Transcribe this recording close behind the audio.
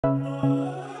Hello,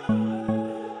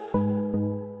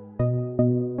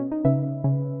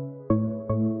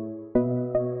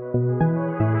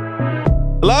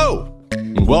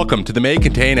 and welcome to the May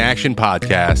Contain Action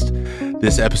podcast.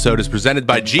 This episode is presented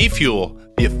by G Fuel,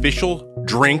 the official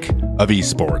drink of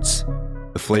esports.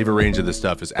 The flavor range of this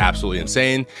stuff is absolutely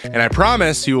insane, and I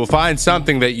promise you will find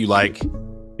something that you like,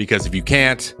 because if you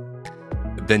can't,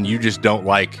 then you just don't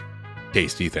like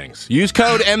tasty things. Use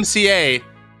code MCA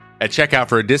at checkout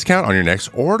for a discount on your next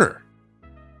order.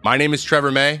 My name is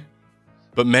Trevor May,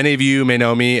 but many of you may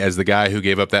know me as the guy who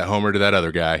gave up that homer to that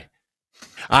other guy.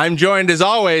 I'm joined, as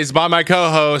always, by my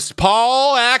co-host,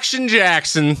 Paul Action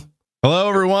Jackson. Hello,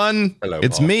 everyone. Hello,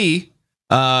 it's Paul. me.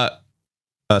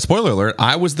 Spoiler alert,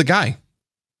 I was the guy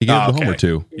he gave the homer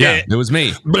to. Yeah, it was me.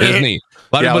 It was me.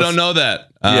 A lot of people don't know that.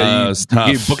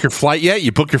 You book your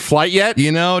flight yet?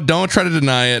 You know, don't try to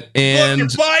deny it. And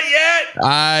Book your flight yet?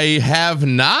 I have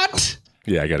not.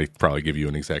 Yeah, I got to probably give you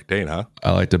an exact date, huh?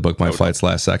 I like to book my flights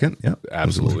last second. Yeah,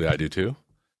 Absolutely, I do too.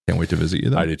 Can't wait to visit you,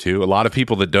 though. I do too. A lot of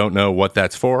people that don't know what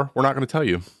that's for, we're not going to tell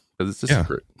you because it's a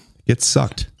secret. Get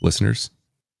sucked, listeners.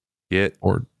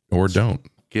 Or don't.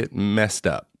 Get messed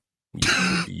up.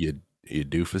 You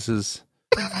doofuses.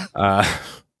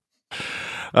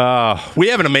 We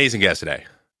have an amazing guest today.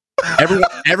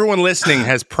 Everyone listening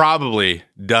has probably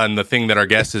done the thing that our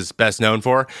guest is best known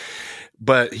for,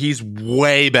 but he's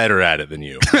way better at it than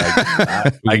you.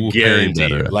 I guarantee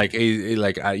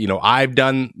you. I've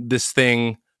done this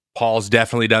thing. Paul's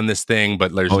definitely done this thing,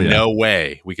 but there's no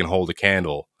way we can hold a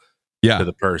candle to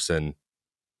the person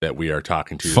that we are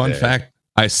talking to. Fun fact,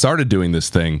 I started doing this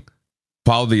thing,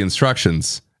 followed the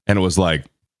instructions, and it was like,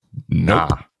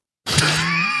 nope.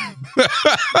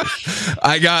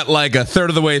 I got like a third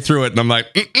of the way through it, and I'm like,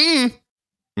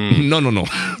 no.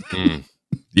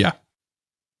 Yeah.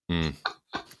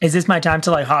 Is this my time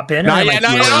to like hop in? No, come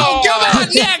on,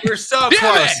 Nick, you're so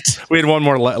close. We had one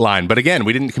more line, but again,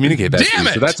 we didn't communicate that.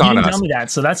 So that's on us. Tell me that,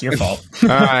 so that's your fault.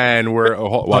 And we're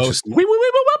watch this.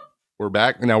 We're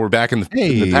back. Now we're back in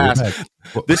the past.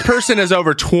 This person has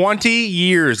over 20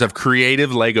 years of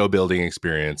creative Lego building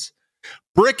experience.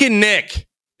 BrickinNick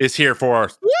is here for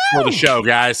the show,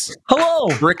 guys. Hello,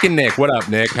 BrickinNick. What up,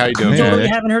 Nick? How you doing? You totally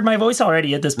haven't heard my voice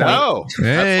already at this point. No,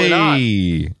 absolutely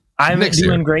not. I'm Nick's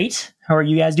doing here. Great. How are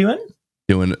you guys doing?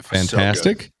 Doing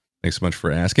fantastic. Thanks so much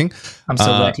for asking. I'm so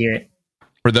glad to hear it.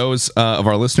 For those of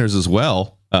our listeners as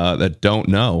well that don't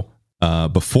know,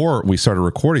 before we started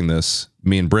recording this,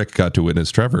 me and Brick got to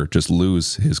witness Trevor just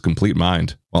lose his complete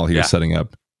mind while he was setting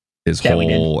up his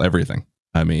whole everything.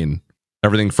 I mean,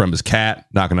 everything from his cat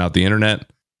knocking out the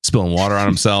internet, spilling water on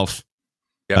himself.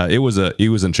 He was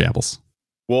in shambles.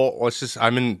 Well,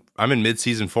 I'm in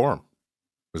mid-season form.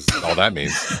 Is all that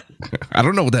means. I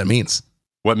don't know what that means.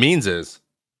 What it means is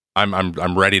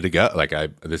I'm ready to go. Like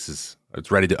I'm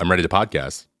ready to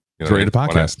podcast. You know, ready to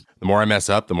podcast. The more I mess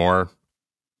up, the more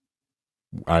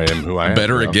I am who I am.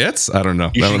 Better it gets. I don't know.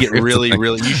 You should get really.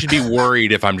 You should be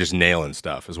worried if I'm just nailing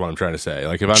stuff. Is what I'm trying to say.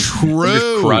 Like if I'm just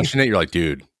crushing it, you're like,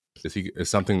 dude, is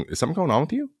something going on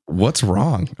with you? What's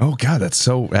wrong? Oh God, that's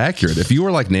so accurate. If you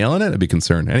were like nailing it, I'd be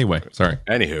concerned. Anyway, sorry.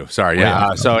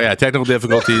 Yeah. Technical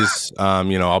difficulties.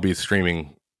 I'll be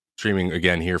streaming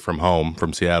again here from home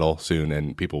from Seattle soon,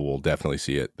 and people will definitely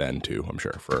see it then too. I'm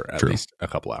sure for at least a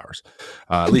couple hours.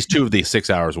 At least 2 of the 6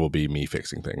 hours will be me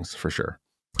fixing things for sure.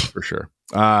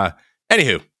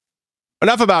 Anywho,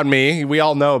 enough about me. We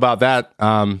all know about that.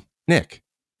 Nick,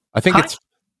 I think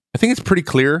it's pretty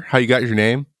clear how you got your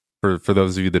name. For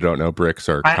those of you that don't know, bricks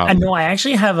are I know I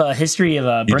actually have a history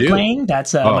of bricklaying.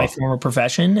 That's my former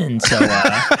profession, and so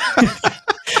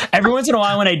every once in a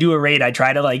while when I do a raid, I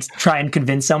try and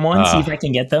convince someone, see if I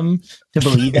can get them to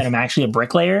believe that I'm actually a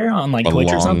bricklayer on like Twitch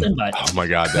or something. But oh my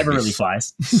God, never really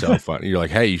flies. So funny. You're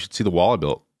like, hey, you should see the wall I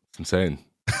built. It's insane.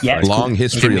 Yeah, long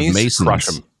history of masons. Crush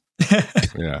them.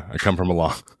 Yeah, I come from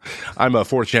I'm a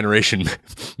 4th generation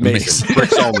mason.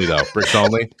 Bricks only though. Bricks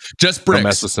only. Just bricks. Don't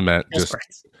mess with cement.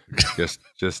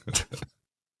 Just.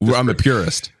 I'm a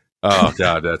purist. Oh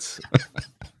God, that's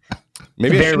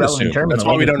maybe a very relevant term. That's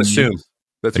why we don't assume.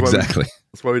 That's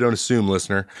why we don't assume,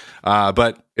 listener.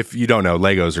 But if you don't know,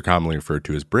 Legos are commonly referred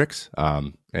to as bricks.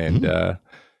 And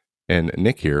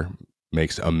Nick here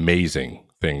makes amazing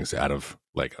things out of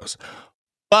Legos.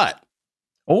 But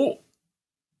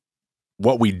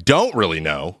what we don't really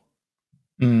know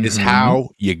is how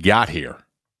you got here.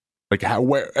 Like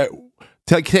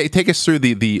take us through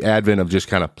the advent of just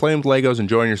kind of playing with Legos,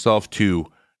 enjoying yourself, to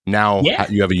now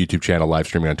you have a YouTube channel, live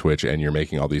streaming on Twitch, and you're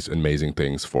making all these amazing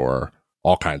things for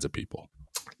all kinds of people.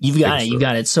 You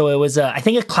got it. So it was, I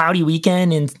think, a cloudy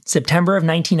weekend in September of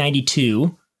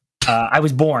 1992. I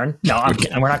was born. No,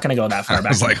 we're not going to go that far back. I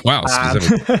was like, wow,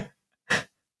 specific.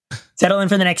 Settle in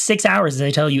for the next 6 hours as I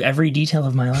tell you every detail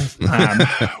of my life.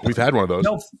 We've had one of those.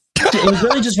 No, it was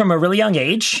really just from a really young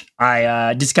age.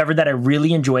 I discovered that I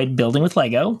really enjoyed building with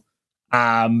Lego.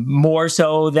 More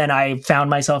so than I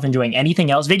found myself enjoying anything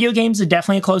else. Video games are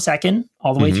definitely a close second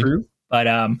all the way through. But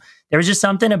there was just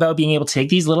something about being able to take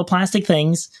these little plastic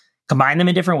things, combine them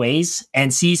in different ways,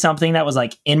 and see something that was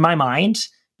like in my mind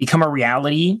become a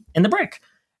reality in the brick.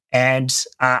 And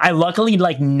I luckily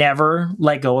like never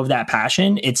let go of that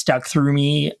passion. It stuck through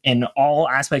me in all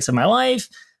aspects of my life.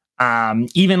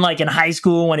 Even like in high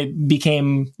school when it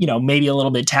became, maybe a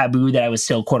little bit taboo that I was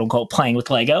still quote unquote playing with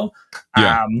Lego.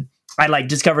 Yeah. I like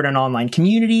discovered an online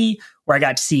community where I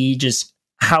got to see just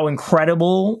how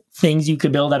incredible things you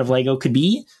could build out of Lego could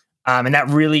be. And that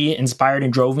really inspired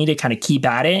and drove me to kind of keep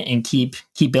at it and keep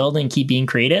building, keep being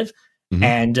creative.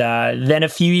 And then a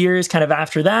few years kind of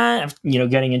after that,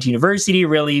 getting into university,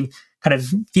 really kind of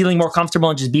feeling more comfortable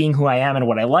and just being who I am and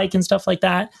what I like and stuff like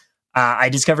that. I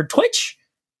discovered Twitch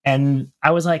and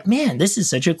I was like, man, this is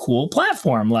such a cool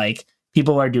platform. Like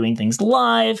people are doing things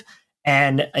live.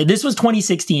 And this was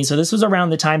 2016. So this was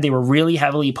around the time they were really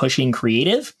heavily pushing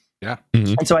creative. Yeah.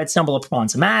 And so I'd stumble upon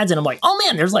some ads and I'm like, oh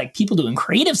man, there's like people doing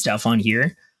creative stuff on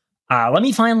here. Let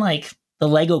me find like the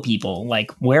Lego people,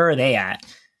 like where are they at?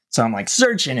 So I'm like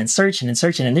searching and searching and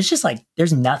searching. And there's just like,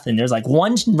 there's nothing. There's like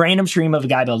one random stream of a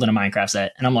guy building a Minecraft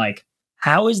set. And I'm like,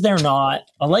 how is there not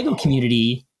a Lego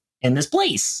community in this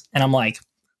place? And I'm like,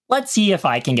 let's see if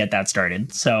I can get that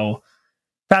started. So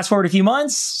fast forward a few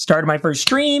months, started my first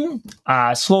stream,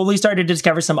 slowly started to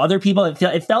discover some other people.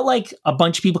 It felt like a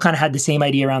bunch of people kind of had the same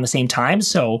idea around the same time.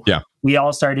 So we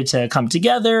all started to come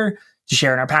together to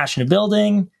share in our passion of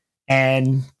building.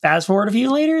 And fast forward a few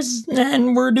later,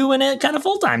 and we're doing it kind of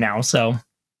full time now. So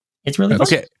it's really fun.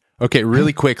 Okay.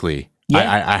 Really quickly,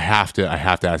 I have to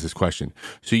ask this question.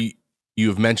 So you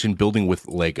have mentioned building with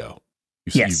Lego.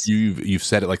 You've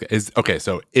said it like that.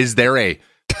 So is there a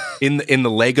in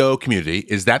the Lego community?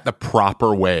 Is that the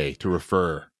proper way to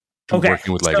refer to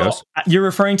working with Legos? So you're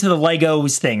referring to the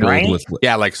Legos thing, right?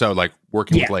 Like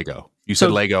working with Lego. You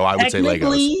said Lego. I would say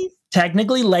Legos.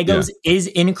 Technically, Legos is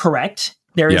incorrect.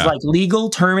 There is like legal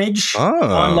termage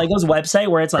on Lego's website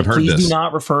where it's like, please do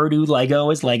not refer to Lego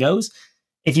as Legos.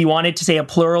 If you wanted to say a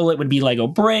plural, it would be Lego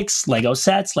bricks, Lego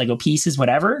sets, Lego pieces,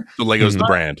 whatever. So Lego's the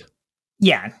brand.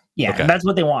 Yeah. Okay. That's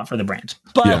what they want for the brand.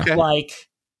 But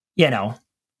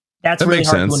that's really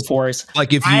hard to enforce.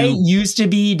 Like I used to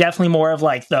be definitely more of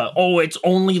like it's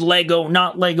only Lego,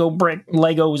 not Lego brick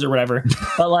Legos or whatever.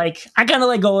 But like I kind of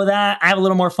let go of that. I have a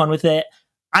little more fun with it.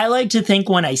 I like to think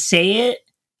when I say it,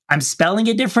 I'm spelling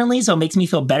it differently, so it makes me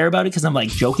feel better about it because I'm like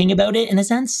joking about it in a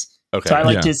sense. Okay. So I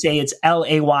like to say it's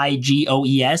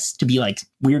LAYGOES to be like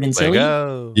weird and silly.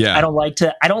 Lego. Yeah. I don't like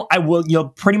to. You'll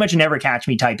pretty much never catch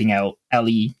me typing out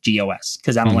LEGOS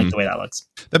because I don't like the way that looks.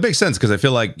 That makes sense because I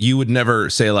feel like you would never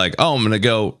say like, oh,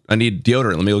 I need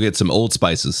deodorant. Let me go get some Old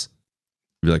Spices.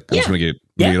 You'd be like, I'm just gonna get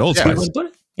Old Spices.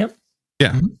 Yep.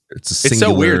 Yeah. It's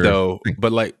so weird though,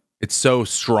 but like it's so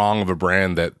strong of a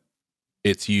brand that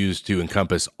it's used to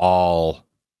encompass all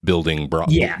building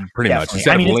pretty much. It's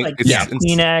like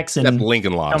Kleenex and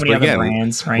Lincoln Logs. So many other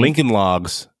brands, right? Lincoln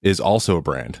Logs is also a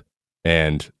brand.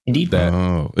 And indeed.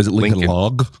 Is it Lincoln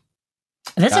Log?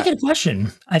 That's a good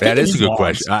question. I think that is a good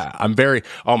question. I'm very,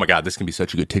 oh my God, this can be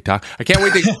such a good TikTok. I can't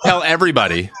wait to tell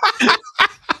everybody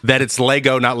that it's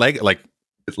Lego, not Lego. Like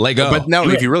Lego. But no,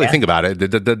 if you really think about it,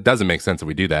 that doesn't make sense that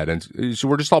we do that. And so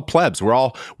we're just all plebs.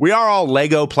 We are all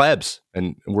Lego plebs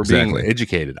and we're being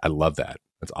educated. I love that.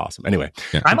 That's awesome. Anyway,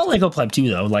 I'm a Lego pleb too,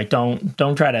 though. Like,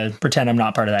 don't try to pretend I'm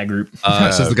not part of that group.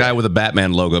 Says the guy with a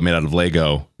Batman logo made out of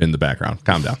Lego in the background.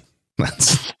 Calm down.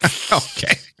 That's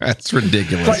okay. That's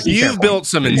ridiculous. You've built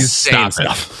some insane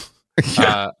stuff.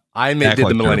 I did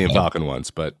the Millennium Falcon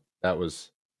once, but that was.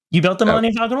 You built the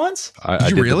Millennium Falcon once?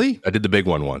 Did you really? I did the big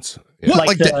one once. Yeah.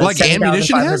 What, like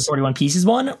ammunition has 41 pieces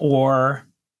one, or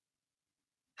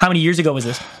how many years ago was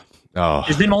this? Oh,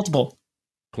 there's been multiple.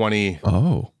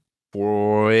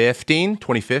 2015.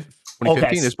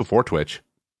 This is before Twitch.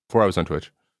 Before I was on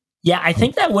Twitch. Yeah, I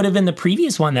think that would have been the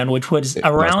previous one then, which was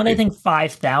around I think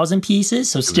 5,000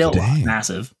 pieces. So still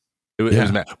massive. It was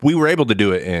we were able to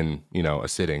do it in a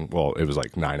sitting. Well, it was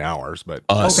like 9 hours, but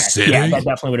sitting? Yeah, that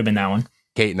definitely would have been that one.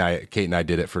 Kate and I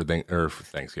did it for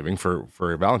Thanksgiving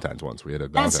for Valentine's once. We had a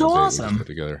Valentine's Day awesome. Put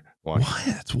together. What?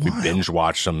 That's wild. We binge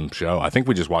watched some show. I think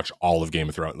we just watched all of Game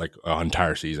of Thrones, like an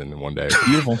entire season in one day.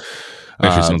 Beautiful.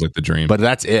 Actually, sounds like the dream. But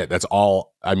that's it. That's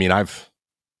all. I mean, I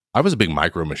was a big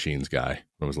Micro Machines guy.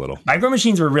 when I was little. Micro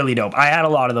Machines were really dope. I had a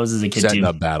lot of those as a kid Setting too.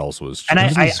 up battles was, and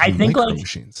I think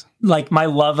machines? like my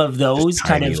love of those Just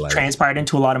kind tiny, of like, transpired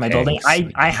into a lot of my building.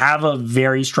 I have a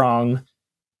very strong,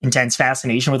 intense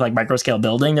fascination with like micro scale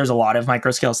building. There's a lot of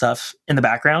micro scale stuff in the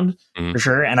background for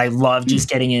sure, and I love just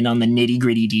getting in on the nitty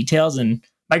gritty details. And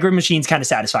Micro Machines kind of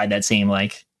satisfied that same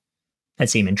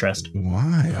interest.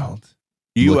 Wild.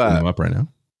 You looking them up right now?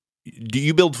 Do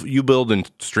you build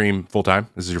and stream full time?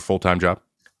 This is your full time job?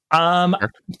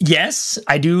 Yes,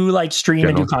 I do like stream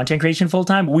and do content creation full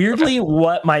time. Weirdly,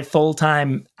 what my full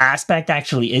time aspect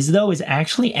actually is though is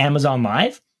actually Amazon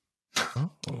Live.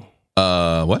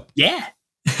 What? Yeah.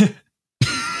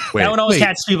 That one always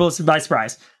catches people by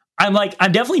surprise. I'm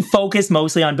definitely focused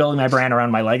mostly on building my brand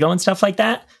around my Lego and stuff like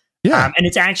that. Yeah. And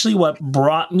it's actually what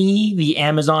brought me the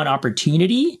Amazon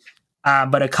opportunity.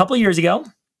 But a couple years ago,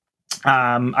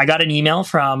 I got an email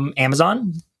from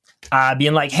Amazon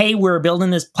being like, hey, we're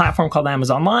building this platform called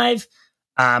Amazon Live.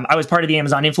 I was part of the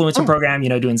Amazon influencer program,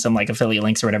 doing some like affiliate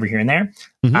links or whatever here and there.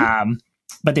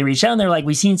 But they reached out and they're like,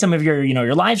 we've seen some of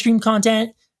your live stream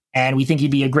content and we think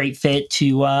you'd be a great fit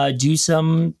to do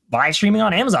some live streaming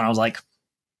on Amazon. I was like,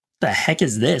 the heck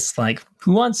is this? Like,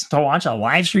 who wants to watch a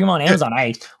live stream on Amazon?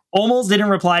 I almost didn't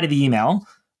reply to the email,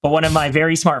 but one of my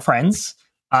very smart friends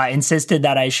insisted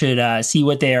that I should see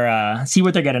what they're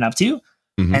getting up to.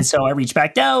 And so I reached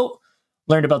back out,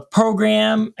 learned about the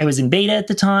program. I was in beta at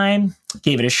the time,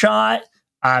 gave it a shot.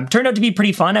 Turned out to be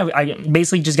pretty fun. I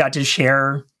basically just got to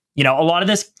share, a lot of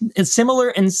this is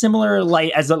similar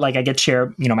light as like I get to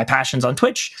share, my passions on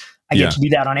Twitch. I get to do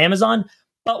that on Amazon.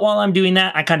 But while I'm doing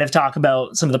that, I kind of talk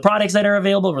about some of the products that are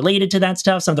available related to that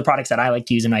stuff, some of the products that I like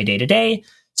to use in my day-to-day.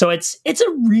 So it's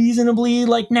a reasonably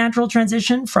like natural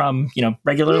transition from,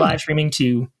 regular live streaming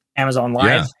to Amazon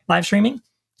live streaming.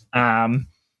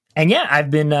 And yeah, I've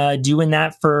been doing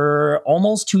that for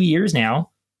almost 2 years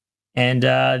now. And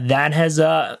that has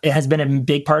it has been a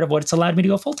big part of what it's allowed me to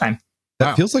go full time.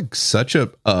 That feels like such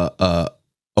a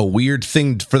weird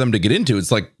thing for them to get into.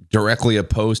 It's like directly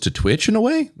opposed to Twitch in a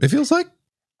way, it feels like.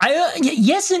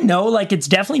 Yes and no. Like it's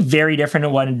definitely very different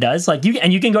in what it does. Like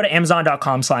you can go to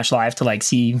Amazon.com/live to like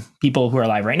see people who are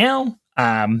live right now.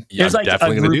 There's like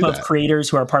a group of creators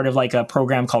who are part of like a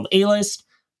program called A-List.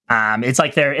 It's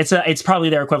like it's probably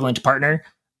their equivalent to Partner.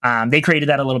 They created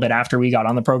that a little bit after we got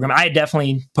on the program. I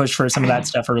definitely pushed for some of that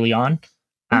stuff early on.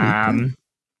 And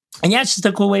yeah, it's just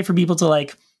a cool way for people to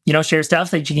like, share stuff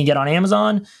that you can get on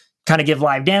Amazon, kind of give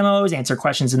live demos, answer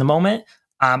questions in the moment.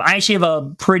 I actually have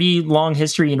a pretty long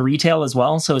history in retail as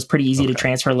well, so it's pretty easy to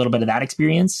transfer a little bit of that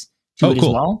experience to it as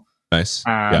well. Nice.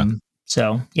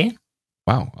 So yeah.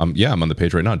 Wow. I'm on the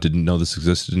page right now. Didn't know this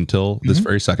existed until this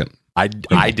very second. I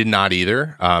did not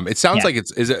either. It sounds like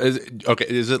is it okay?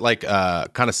 Is it like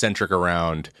kind of centric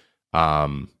around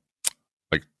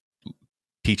like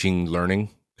teaching,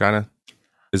 learning, kind of?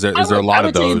 Is there a lot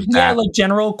of those? Yeah, like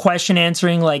general question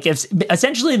answering. Like if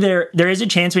essentially there is a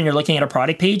chance when you're looking at a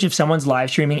product page, if someone's live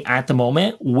streaming at the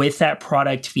moment with that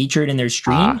product featured in their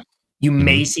stream, you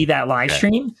may see that live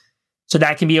stream. So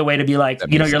that can be a way to be like,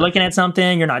 you're looking at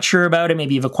something, you're not sure about it.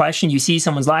 Maybe you have a question, you see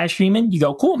someone's live streaming, you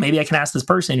go, cool, maybe I can ask this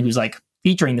person who's like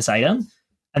featuring this item.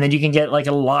 And then you can get like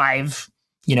a live,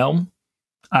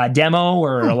 demo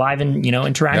or a live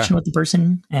interaction with the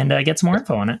person and get some more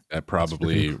info on it. That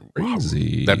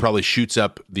probably shoots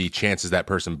up the chances that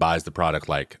person buys the product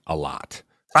like a lot.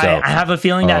 So, I have a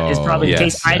feeling that is probably the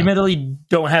case. I admittedly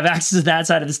don't have access to that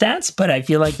side of the stats, but I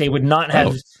feel like they would not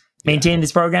have maintained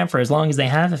this program for as long as they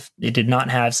have if it did not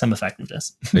have some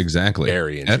effectiveness. Exactly.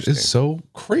 Very interesting. That is so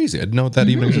crazy. I didn't know that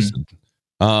even existed.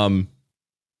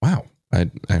 Wow. I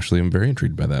actually am very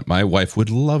intrigued by that. My wife would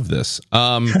love this.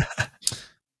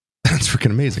 That's freaking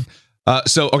amazing.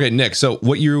 So, okay, Nick, so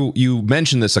what you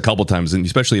mentioned this a couple times, and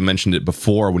especially you mentioned it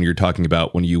before when you were talking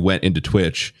about when you went into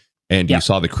Twitch and you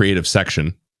saw the creative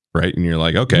section, right? And you're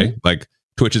like, okay, like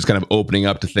Twitch is kind of opening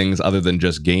up to things other than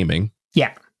just gaming.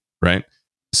 Yeah. Right.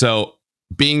 So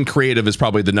being creative is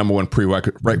probably the number one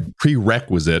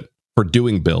prerequisite for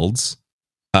doing builds.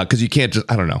 Because you can't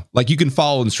just, I don't know, like you can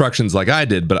follow instructions like I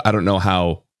did, but I don't know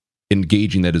how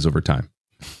engaging that is over time.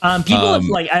 People have,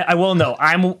 like, I will know,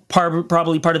 I'm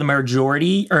probably part of the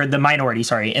majority or the minority,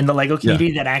 sorry, in the Lego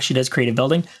community that actually does creative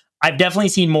building. I've definitely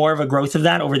seen more of a growth of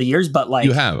that over the years, but like,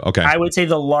 you have, okay. I would say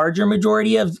the larger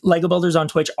majority of Lego builders on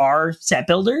Twitch are set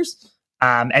builders.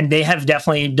 And they have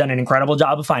definitely done an incredible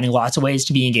job of finding lots of ways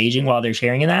to be engaging while they're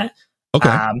sharing in that.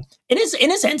 Okay. It is,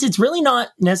 in a sense, it's really not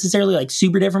necessarily like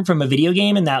super different from a video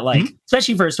game in that, like,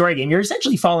 especially for a story game, you're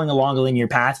essentially following along a linear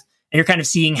path and you're kind of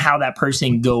seeing how that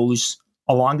person goes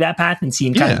along that path and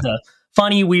seeing kind of the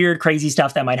funny, weird, crazy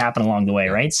stuff that might happen along the way,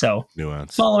 right? So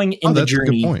nuance, following in the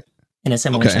journey in a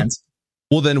similar sense.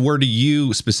 Well, then where do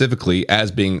you specifically,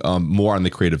 as being more on the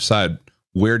creative side,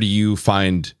 where do you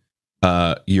find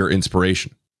your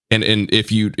inspiration? And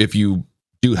if you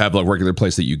do have a regular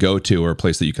place that you go to or a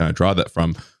place that you kind of draw that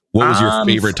from, what was your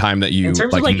favorite time that you in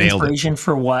terms like, of like nailed inspiration it?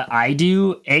 For what I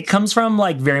do? It comes from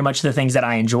like very much the things that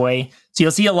I enjoy. So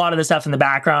you'll see a lot of the stuff in the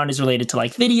background is related to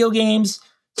like video games.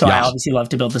 So I obviously love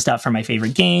to build the stuff for my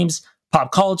favorite games,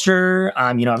 pop culture.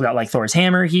 You know, I've got like Thor's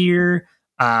hammer here.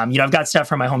 You know, I've got stuff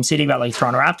from my home city, got like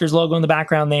Toronto Raptors logo in the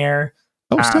background there.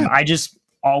 I just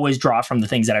always draw from the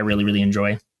things that I really, really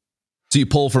enjoy. So you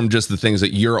pull from just the things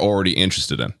that you're already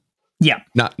interested in. Yeah.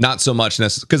 Not so much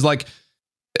necessarily, because like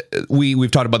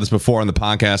we've talked about this before on the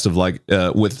podcast of like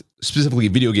with specifically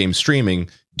video game streaming,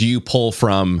 do you pull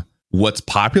from what's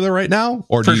popular right now,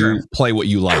 or do you play what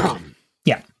you like?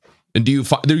 Yeah. And do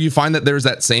you find that there's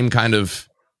that same kind of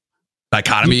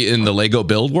dichotomy in the Lego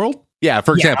build world? Yeah.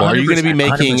 For example, are you going to be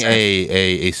making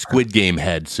a Squid Game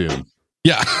head soon?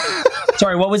 Yeah.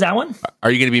 Sorry, what was that one?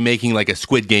 Are you going to be making like a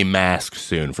Squid Game mask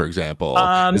soon, for example?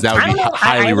 Because that would be highly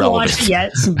I haven't relevant. watched it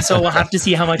yet, so we'll have to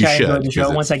see how much I enjoy the show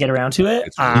once I get around to it.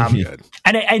 It's really good.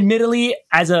 And admittedly,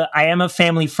 I am a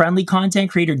family-friendly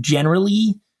content creator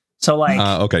generally, so like,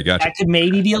 okay, gotcha. That could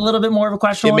maybe be a little bit more of a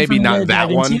question. Yeah, maybe not that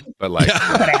one, but like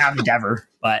that I haven't ever.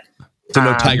 But so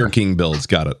no Tiger King builds.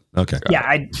 Got it. Okay. Yeah,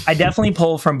 I definitely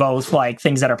pull from both like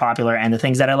things that are popular and the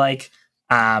things that I like.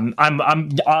 I'm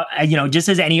you know, just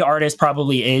as any artist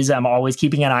probably is, I'm always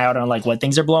keeping an eye out on like what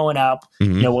things are blowing up.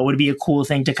 You know, what would be a cool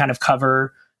thing to kind of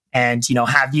cover and, you know,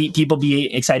 have people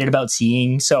be excited about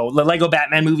seeing. So the Lego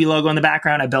Batman movie logo in the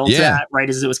background, I built that right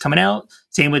as it was coming out.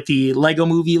 Same with the Lego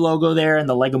movie logo there and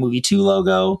the Lego movie 2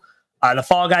 logo. The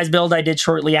Fall Guys build I did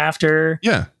shortly after.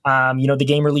 Yeah. You know, the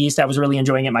game released, I was really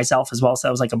enjoying it myself as well. So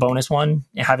that was like a bonus one,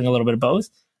 having a little bit of both.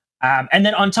 And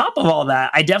then on top of all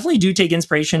that, I definitely do take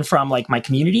inspiration from like my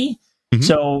community.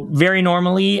 So very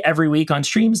normally every week on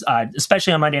streams,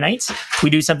 especially on Monday nights, we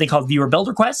do something called viewer build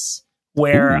requests,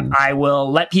 where I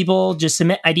will let people just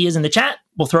submit ideas in the chat.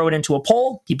 We'll throw it into a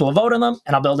poll. People will vote on them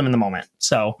and I'll build them in the moment.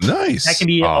 So nice. That can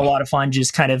be a lot of fun.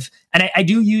 Just kind of, and I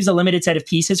do use a limited set of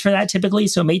pieces for that typically.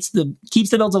 So keeps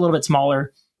the builds a little bit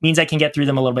smaller, means I can get through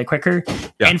them a little bit quicker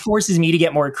and forces me to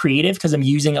get more creative because I'm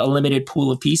using a limited pool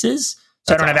of pieces.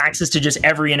 So I don't have access to just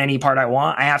every and any part I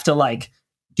want. I have to like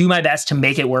do my best to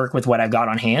make it work with what I've got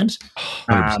on hand.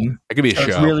 It could be a show.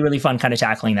 It's really, really fun kind of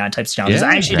tackling that type of challenges.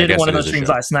 I actually did one of those streams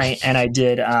last night and I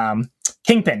did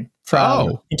Kingpin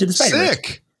from Into the Spider-Verse.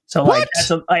 Sick. So like,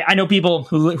 I know people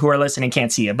who are listening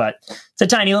can't see it, but it's a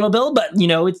tiny little build, but you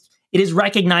know, it is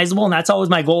recognizable. And that's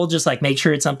always my goal. Just like make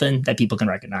sure it's something that people can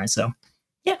recognize. So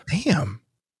yeah. Damn.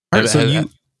 All right, so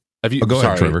have you, go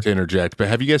ahead, Trevor. To interject, but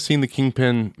have you guys seen the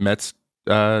Kingpin Mets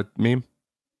meme?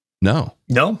 No.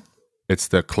 It's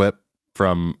the clip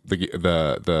from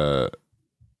the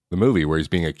movie where he's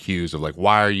being accused of like,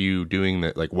 why are you doing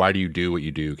that? Like, why do you do what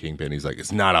you do, Kingpin? He's like,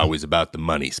 it's not always about the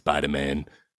money, Spider-Man.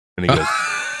 And he goes,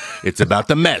 it's about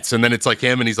the Mets. And then it's like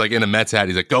him and he's like in a Mets hat.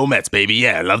 He's like, go Mets, baby.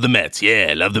 Yeah, I love the Mets. Yeah,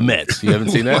 I love the Mets. You haven't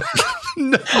seen that?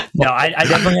 No, I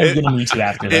definitely have to get into you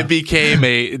after that. It became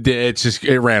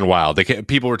it ran wild.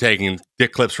 People were taking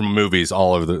dick clips from movies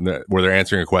all over where they're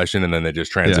answering a question and then they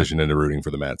just transitioned into rooting for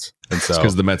the Mets. And so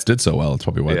because the Mets did so well, it's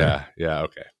probably why.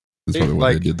 Okay. That's probably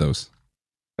why they did those.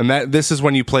 And this is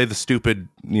when you play the stupid,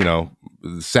 you know,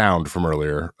 sound from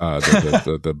earlier,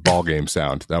 the ball game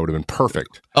sound. That would have been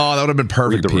perfect. Oh, that would have been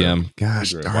perfect, PM.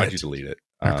 Gosh, why'd you delete it?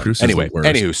 Anyway,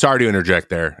 anywho, sorry to interject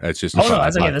there. It's just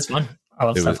that's okay. That's fun. I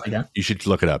love stuff like that. You should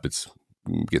look it up. It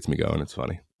gets me going. It's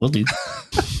funny. Will do.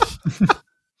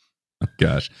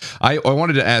 Gosh, I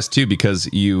wanted to ask too, because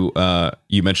you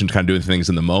mentioned kind of doing things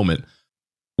in the moment.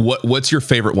 What's your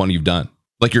favorite one you've done?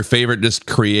 Like your favorite, just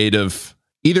creative,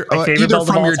 either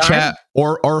from your chat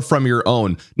or from your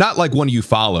own, not like one you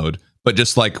followed, but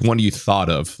just like one you thought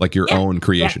of, like your own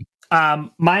creation.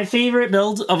 My favorite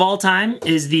build of all time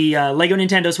is the Lego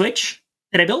Nintendo Switch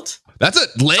that I built. That's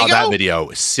a Lego. Oh, that video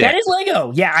is sick. That is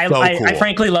Lego. Yeah, I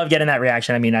frankly love getting that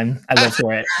reaction. I mean, I live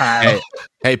for it.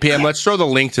 Hey, PM, let's throw the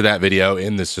link to that video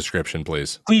in this description,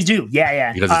 please. Please do.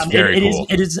 Yeah. Because it's very cool.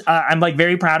 It is. I'm like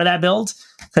very proud of that build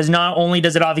because not only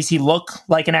does it obviously look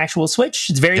like an actual Switch,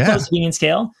 it's very close to being in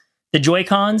scale. The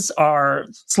Joy-Cons are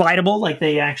slidable, like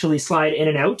they actually slide in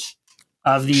and out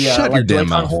of the like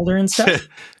Joy-Con holder and stuff.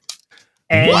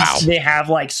 And they have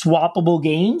like swappable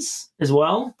games as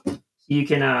well. You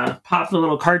can pop the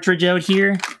little cartridge out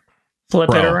here, flip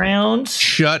it around.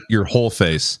 Shut your whole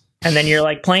face. And then you're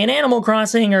like playing Animal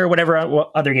Crossing or whatever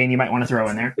other game you might want to throw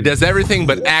in there. It does everything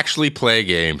but actually play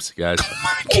games, guys.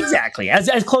 Exactly. As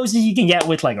close as you can get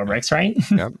with Lego bricks, right?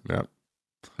 Yep.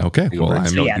 Okay. Well,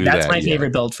 that's my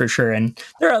favorite build for sure. And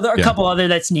there are a couple other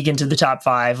that sneak into the top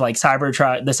 5, like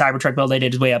Cybertruck. The Cybertruck build I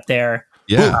did is way up there.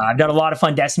 Yeah. I've done a lot of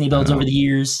fun Destiny builds over the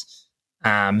years.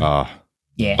 Yeah.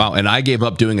 Wow. And I gave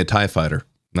up doing a TIE fighter.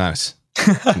 Nice.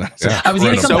 I was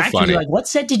going to come back to you like, what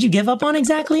set did you give up on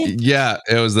exactly? Yeah,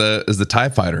 it was the TIE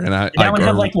fighter, and that would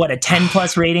have like what, a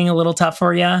 10+ rating, a little tough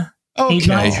for you.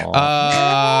 Okay.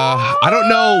 I don't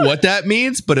know what that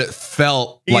means, but it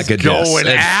felt like a going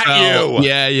at you.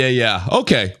 Yeah.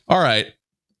 Okay. All right.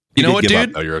 You know what,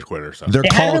 dude? You're a quitter. So. They're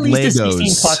called at least Legos. A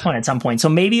 16+ one at some point, so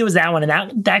maybe it was that one,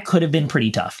 and that could have been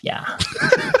pretty tough. Yeah.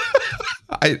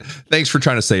 Thanks for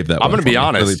trying to save that. I'm going to be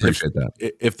honest. Really appreciate that.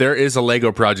 If there is a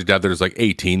Lego project out there that's like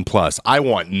 18+, I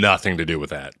want nothing to do with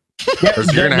that.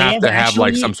 You're going to have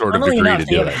like some sort of degree to do it.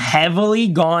 They have heavily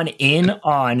gone in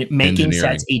on making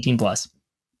sets 18+.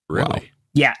 Really? Wow.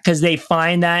 Yeah, because they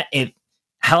find that it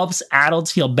helps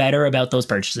adults feel better about those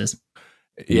purchases.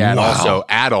 Yeah, and also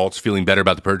adults feeling better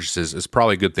about the purchases is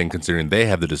probably a good thing considering they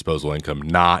have the disposable income,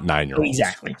 not 9-year-olds.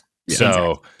 Exactly.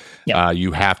 So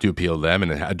you have to appeal to them,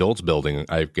 and adults building,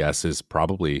 I guess, is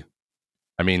probably,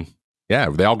 I mean, yeah,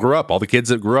 they all grew up. All the kids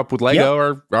that grew up with Lego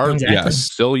are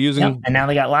still using. Yep. And now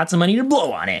they got lots of money to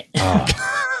blow on it.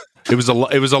 It was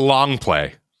a long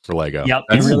play for Lego. Yep,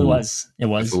 it really was. It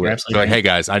was. You're absolutely like, hey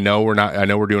guys, I know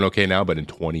we're doing okay now, but in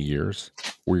 20 years,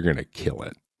 we're gonna kill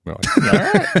it.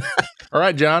 Like, all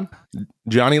right,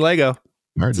 Johnny Lego.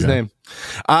 That's his name.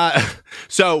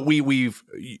 So we've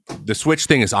the Switch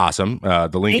thing is awesome.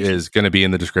 The link is going to be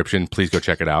in the description. Please go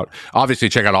check it out. Obviously,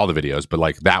 check out all the videos, but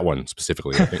like that one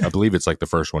specifically, I believe it's like the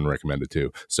first one recommended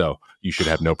too. So you should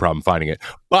have no problem finding it.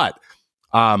 But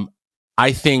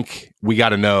I think we got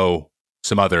to know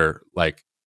some other like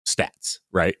stats,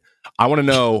 right? I want to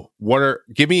know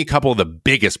give me a couple of the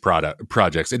biggest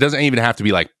projects. It doesn't even have to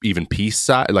be like even peace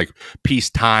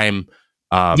time.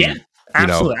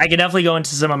 Absolutely. I could definitely go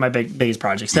into some of my biggest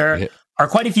projects. There are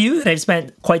quite a few that I've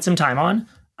spent quite some time on.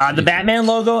 The Batman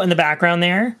logo in the background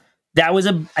there, that was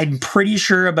I'm pretty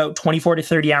sure about 24 to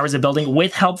 30 hours of building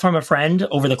with help from a friend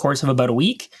over the course of about a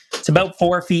week. It's about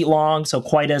 4 feet long, so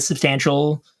quite a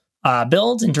substantial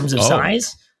build in terms of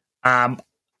size.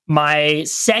 My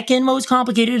second most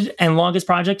complicated and longest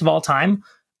project of all time,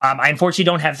 I unfortunately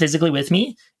don't have physically with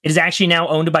me. It is actually now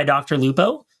owned by Dr.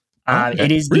 Lupo.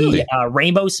 It is the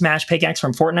Rainbow Smash pickaxe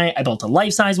from Fortnite. I built a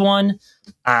life-size one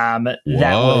that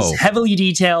was heavily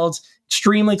detailed,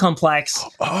 extremely complex.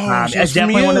 It's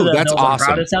definitely one of the builds I'm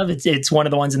proudest of. It's one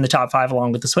of the ones in the top 5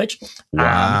 along with the Switch.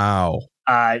 Wow.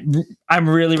 I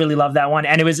really, really love that one.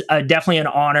 And it was definitely an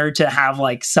honor to have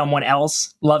like someone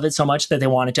else love it so much that they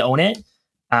wanted to own it.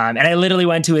 And I literally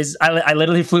went to I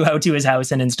literally flew out to his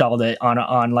house and installed it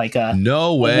on like a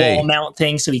wall mount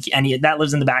thing. So that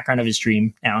lives in the background of his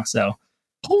stream now. So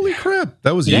holy crap,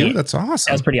 that was you. That's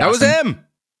awesome. That was pretty awesome. That was him.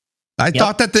 I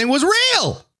thought that thing was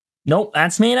real. Nope,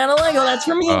 that's made out of Lego. That's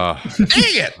from me. Dang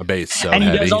it! The base so and he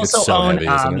heavy. does also own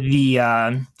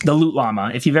the Loot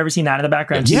Llama. If you've ever seen that in the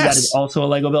background, too, that is also a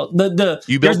Lego build. There's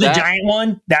the giant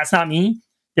one. That's not me.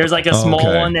 There's like a small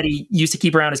one that he used to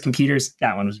keep around his computers.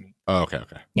 That one was me. Oh, okay.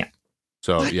 Yeah.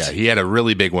 So he had a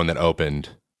really big one that opened,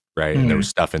 right? And there was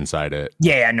stuff inside it.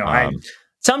 No.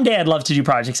 Someday I'd love to do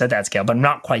projects at that scale, but I'm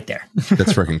not quite there.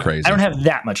 That's freaking crazy. I don't have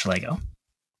that much Lego,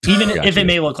 even if it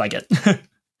may look like it.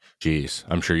 Jeez,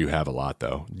 I'm sure you have a lot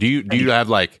though. Do you have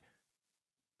like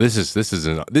this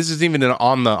is even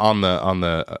on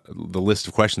the list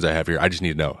of questions I have here. I just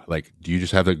need to know, like, do you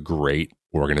just have a great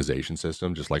organization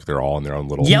system, just like they're all in their own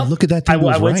little? Yeah, look at that. I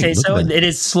would say so. It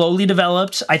is slowly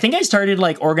developed. I think I started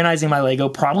like organizing my Lego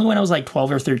probably when I was like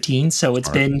 12 or 13. So it's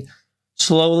been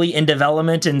slowly in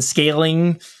development and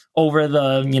scaling over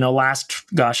the last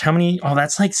how many? Oh,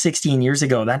 that's like 16 years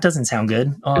ago. That doesn't sound good.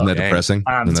 Isn't that depressing?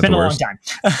 It's been a long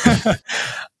time.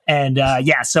 And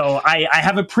so I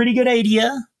have a pretty good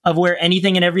idea of where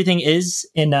anything and everything is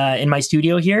in my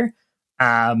studio here.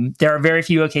 There are very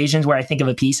few occasions where I think of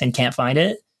a piece and can't find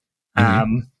it.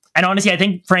 And honestly, I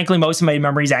think, frankly, most of my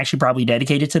memory is actually probably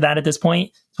dedicated to that at this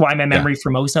point. That's why my memory for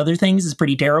most other things is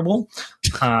pretty terrible.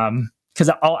 Because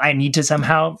I need to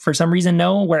somehow, for some reason,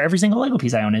 know where every single Lego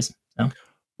piece I own is. So.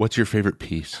 What's your favorite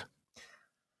piece?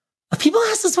 People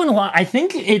ask this one a lot. I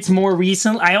think it's more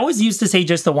recent. I always used to say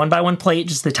just the 1x1 plate,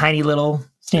 just the tiny little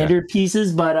standard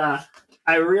pieces. But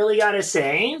I really got to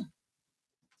say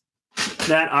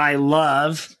that I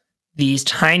love these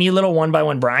tiny little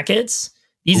 1x1 brackets.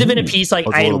 These have been a piece like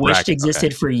I had wished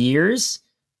existed for years.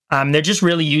 They're just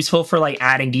really useful for like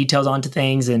adding details onto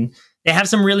things, and they have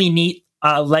some really neat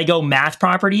Lego math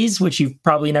properties, which you've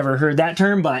probably never heard that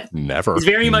term, but it's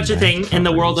very much a thing in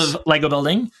the world of Lego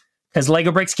building, because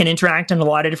Lego bricks can interact in a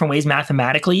lot of different ways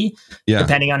mathematically,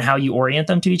 depending on how you orient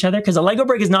them to each other. Because a Lego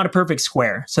brick is not a perfect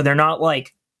square, so they're not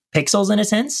like pixels in a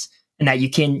sense, and that you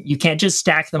can't just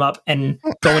stack them up and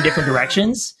go in different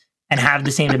directions and have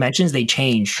the same dimensions. They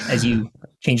change as you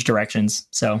change directions.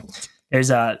 So there's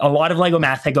a lot of Lego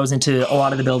math that goes into a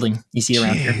lot of the building you see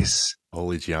around here.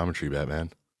 Holy geometry,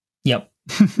 Batman. Yep.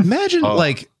 Imagine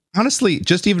like, honestly,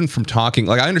 just even from talking,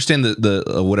 like I understand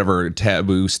the whatever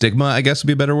taboo stigma, I guess would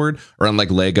be a better word, around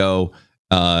like Lego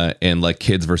and like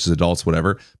kids versus adults,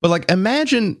 whatever. But like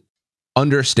imagine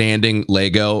understanding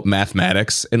Lego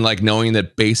mathematics and like knowing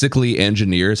that basically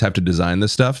engineers have to design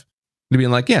this stuff and being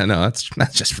like, yeah, no, that's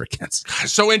just for kids.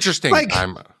 So interesting. Like,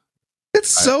 it's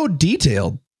so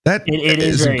detailed. That it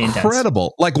is very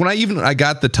incredible. Intense. Like when I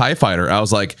got the TIE Fighter, I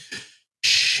was like,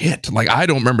 shit, like I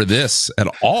don't remember this at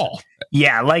all.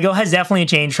 Yeah, Lego has definitely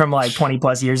changed from like 20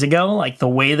 plus years ago. Like the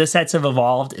way the sets have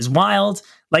evolved is wild.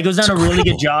 Lego's done a really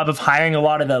good job of hiring a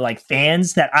lot of the like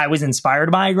fans that I was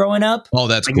inspired by growing up. Oh,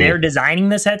 that's like cool. They're designing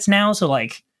the sets now, so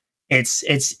like it's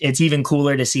even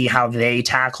cooler to see how they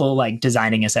tackle like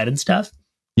designing a set and stuff.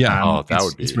 Yeah,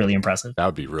 it's really impressive. That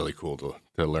would be really cool to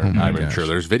learn. I'm sure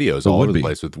there's videos all over the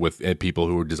place with people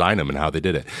who design them and how they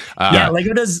did it. Yeah,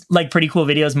 Lego does like pretty cool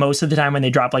videos most of the time. When they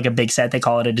drop like a big set, they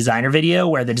call it a designer video,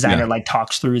 where the designer like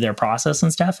talks through their process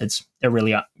and stuff. They're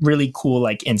really cool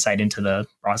like insight into the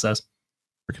process.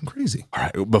 Freaking crazy. All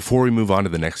right, before we move on to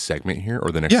the next segment here,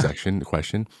 or the next section, the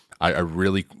question, I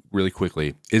really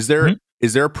quickly, is there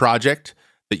a project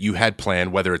that you had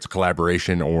planned, whether it's a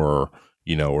collaboration or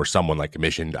or someone like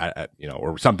commissioned,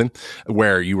 or something,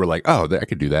 where you were like, oh, I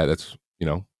could do that. That's,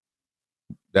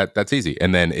 that's easy.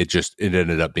 And then it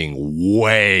ended up being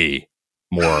way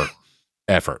more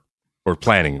effort or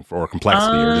planning or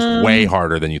complexity, or just way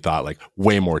harder than you thought, like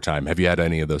way more time. Have you had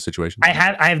any of those situations? I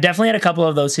have definitely had a couple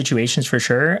of those situations for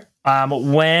sure.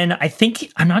 When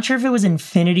I'm not sure if it was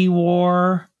Infinity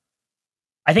War.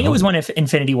 I think it was when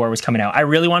Infinity War was coming out. I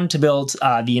really wanted to build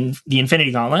the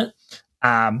Infinity Gauntlet.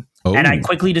 And I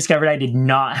quickly discovered I did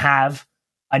not have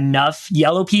enough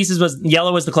yellow pieces.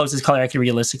 Yellow was the closest color I could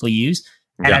realistically use.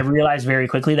 And I realized very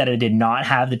quickly that I did not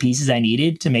have the pieces I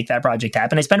needed to make that project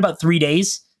happen. I spent about 3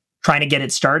 days trying to get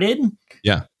it started.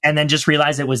 Yeah. And then just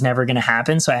realized it was never going to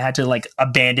happen. So I had to like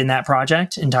abandon that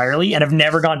project entirely. And I've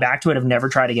never gone back to it. I've never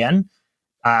tried again.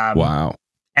 Wow.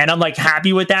 And I'm like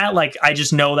happy with that. Like, I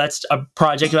just know that's a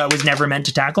project that I was never meant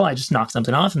to tackle. I just knocked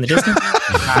something off in the distance.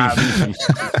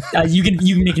 You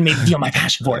can make me feel my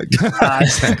passion for it.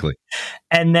 Exactly.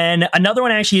 And then another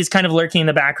one actually is kind of lurking in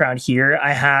the background here.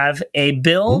 I have a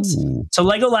build. Ooh. So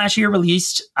Lego last year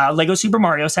released Lego Super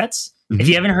Mario sets. If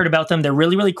you haven't heard about them, they're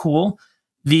really, really cool.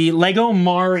 The Lego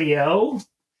Mario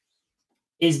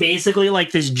is basically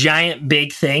like this giant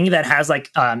big thing that has like,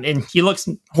 and he looks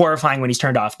horrifying when he's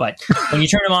turned off, but when you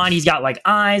turn him on, he's got like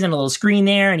eyes and a little screen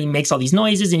there, and he makes all these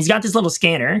noises, and he's got this little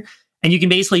scanner, and you can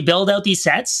basically build out these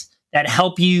sets that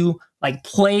help you like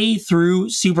play through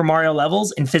Super Mario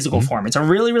levels in physical form. It's a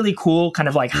really, really cool kind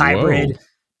of like hybrid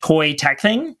toy tech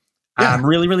thing.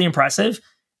 Really, really impressive.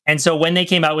 And so when they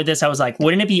came out with this, I was like,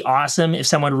 wouldn't it be awesome if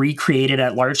someone recreated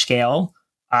at large scale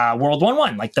World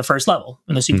 1-1, like the first level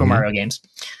in the Super Mario games.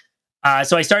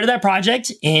 So I started that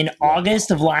project in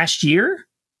August of last year,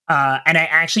 and I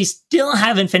actually still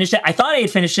haven't finished it. I thought I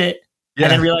had finished it,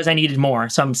 and then realized I needed more.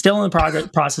 So I'm still in the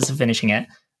process of finishing it.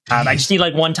 I just need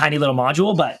like one tiny little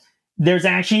module, but there's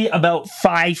actually about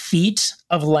 5 feet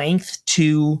of length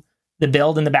to the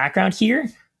build in the background here.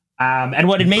 And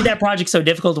what had made that project so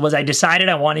difficult was I decided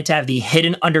I wanted to have the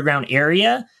hidden underground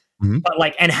area, but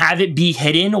like, and have it be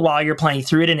hidden while you're playing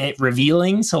through it and it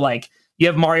revealing. So like you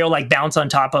have Mario like bounce on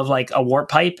top of like a warp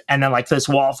pipe, and then like this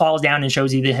wall falls down and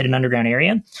shows you the hidden underground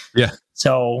area. Yeah.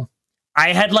 So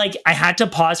I had to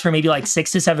pause for maybe like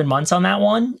 6 to 7 months on that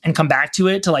one and come back to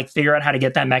it to like figure out how to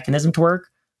get that mechanism to work.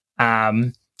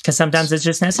 Cause sometimes it's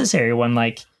just necessary when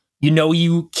like,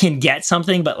 you can get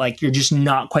something, but like, you're just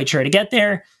not quite sure to get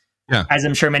there. Yeah. As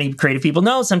I'm sure many creative people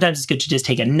know, sometimes it's good to just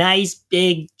take a nice,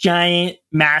 big, giant,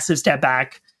 massive step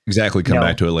back. Exactly. Come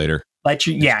back to it later.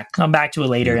 Come back to it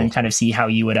later and kind of see how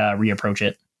you would reapproach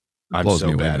it. I'm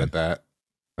so bad at that.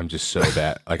 I'm just so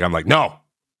bad. Like, I'm like, no,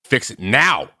 fix it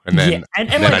now. And then, and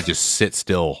then like, I just sit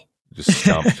still, just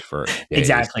stumped for days.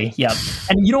 Exactly. Yep.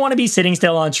 And you don't want to be sitting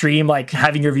still on stream, like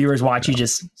having your viewers watch you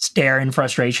just stare in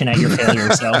frustration at your failure.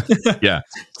 So yeah,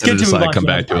 it's good to move on. Come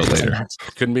back to it later.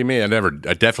 Couldn't be me. I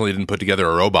definitely didn't put together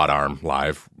a robot arm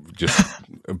live. Just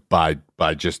by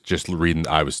just reading.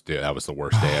 That was the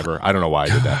worst day ever. I don't know why I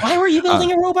did that. Why were you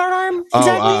building a robot arm?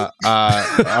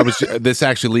 Exactly. This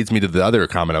actually leads me to the other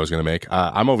comment I was going to make.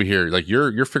 I'm over here like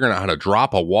you're figuring out how to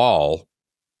drop a wall,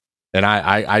 and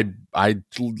I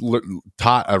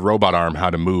taught a robot arm how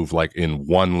to move like in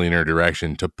one linear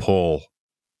direction to pull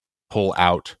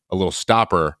out a little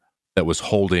stopper that was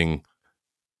holding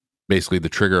basically the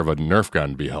trigger of a Nerf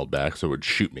gun to be held back, so it would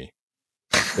shoot me.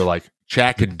 So like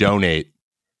chat could donate,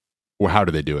 or how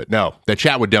do they do it? No, the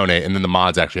chat would donate, and then the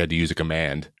mods actually had to use a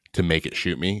command to make it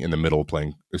shoot me in the middle of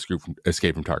playing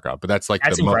Escape from Tarkov. But that's like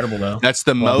incredible, though. That's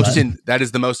the that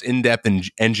is the most in-depth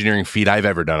engineering feat I've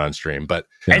ever done on stream. But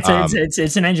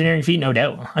it's an engineering feat, no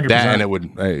doubt. 100%. That, and it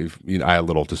would, I had a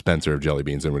little dispenser of jelly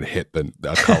beans and would hit the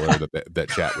color that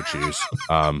chat would choose.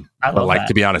 But like,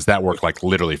 to be honest, that worked like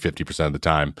literally 50% of the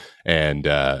time, and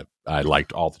I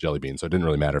liked all the jelly beans, so it didn't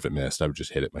really matter if it missed. I would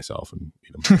just hit it myself and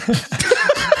eat them.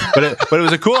 but it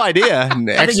was a cool idea, and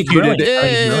executed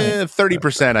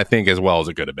 30%, I think, as well as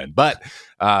it could have been. But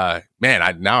man,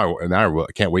 I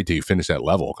can't wait till you finish that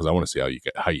level, because I want to see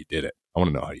how you did it. I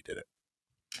want to know how you did it.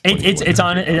 It's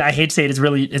on. I hate to say it.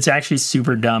 It's actually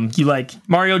super dumb. You like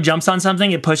Mario jumps on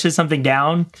something, it pushes something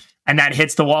down, and that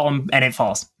hits the wall and it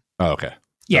falls. Oh, okay.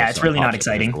 Yeah, it's really not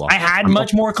exciting. I had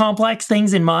much more complex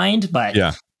things in mind, but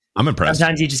yeah. I'm impressed.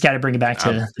 Sometimes you just got to bring it back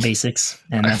to the basics,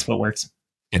 and that's what works.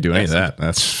 Can't do any of that.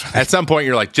 That's at some point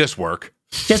you're like, just work.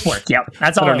 Just work. Yep.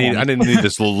 That's all I didn't need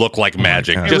this to look like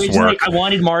magic. Just work. I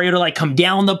wanted Mario to like come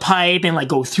down the pipe and like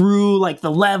go through like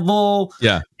the level.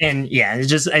 Yeah. And yeah, it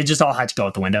just all had to go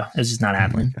out the window. It's just not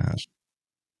happening. Oh gosh.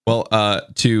 Well,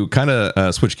 to kind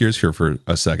of switch gears here for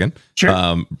a second.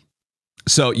 Sure.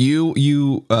 So you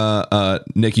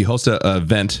Nick, you host a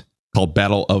event called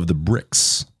Battle of the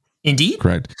Bricks. Indeed.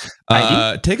 Correct.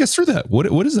 Take us through that.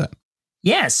 What is that?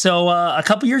 Yeah. So a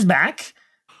couple years back,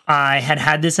 I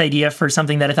had this idea for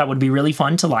something that I thought would be really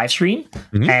fun to live stream.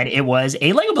 Mm-hmm. And it was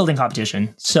a Lego building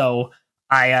competition. So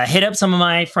I hit up some of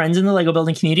my friends in the Lego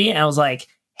building community, and I was like,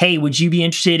 hey, would you be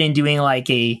interested in doing like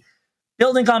a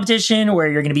building competition where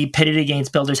you're going to be pitted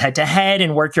against builders head to head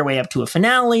and work your way up to a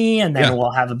finale? And then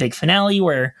we'll have a big finale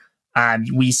where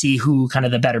we see who kind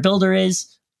of the better builder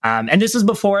is. And this was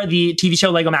before the TV show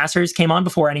Lego Masters came on,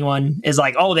 before anyone is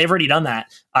like, oh, they've already done that.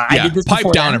 I did this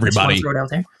pipe down, everybody. Throw it out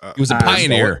there. He was a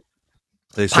pioneer.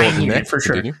 They pioneered for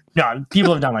sure. No,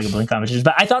 people have done Lego building competitions,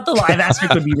 but I thought the live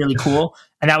aspect would be really cool,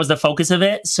 and that was the focus of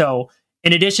it. So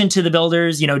in addition to the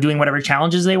builders, doing whatever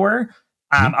challenges they were,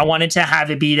 I wanted to have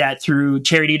it be that through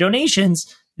charity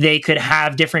donations, they could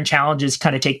have different challenges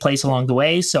kind of take place along the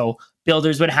way. So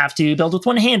builders would have to build with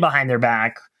one hand behind their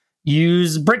back,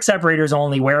 use brick separators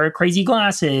only, wear crazy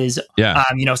glasses,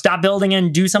 stop building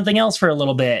and do something else for a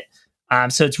little bit.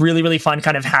 So it's really, really fun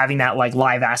kind of having that like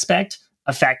live aspect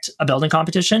affect a building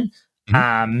competition.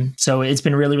 So it's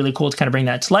been really, really cool to kind of bring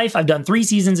that to life. I've done 3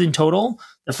 seasons in total.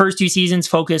 The first 2 seasons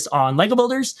focused on Lego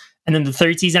builders. And then the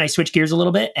 3rd season, I switched gears a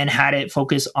little bit and had it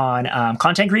focus on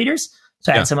content creators.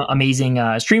 So I had some amazing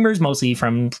streamers, mostly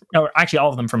actually all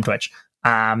of them from Twitch.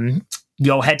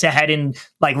 Go head to head in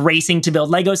like racing to build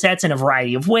Lego sets in a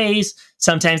variety of ways.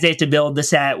 Sometimes they have to build the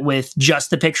set with just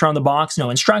the picture on the box,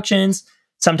 no instructions.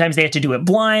 Sometimes they have to do it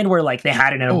blind, where like they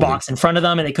had it in a box in front of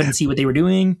them and they couldn't see what they were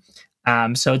doing.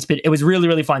 So it was really,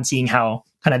 really fun seeing how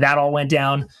kind of that all went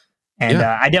down. And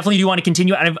I definitely do want to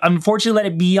continue. I've unfortunately let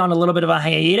it be on a little bit of a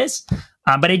hiatus,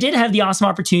 but I did have the awesome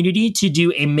opportunity to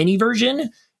do a mini version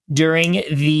during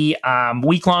the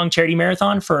week-long charity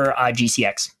marathon for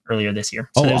GCX earlier this year.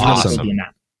 So awesome. Really cool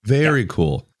that. Very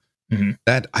cool. Mm-hmm.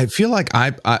 That I feel like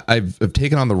I've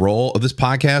taken on the role of this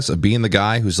podcast of being the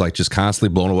guy who's like just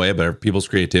constantly blown away by people's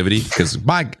creativity, because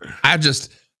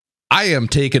I am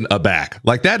taken aback.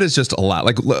 Like that is just a lot.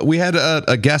 Like we had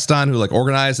a guest on who like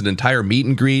organized an entire meet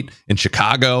and greet in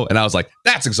Chicago, and I was like,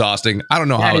 that's exhausting. I don't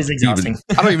know how I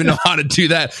don't even know how to do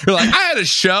that. They're like, I had a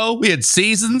show, we had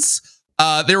seasons.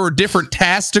 There were different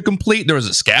tasks to complete. There was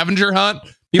a scavenger hunt.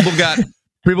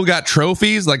 People got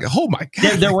trophies. Like, oh my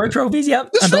god, there were trophies.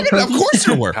 Yep, of course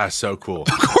there were. That's so cool.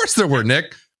 Of course there were,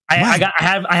 Nick. I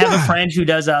have a friend who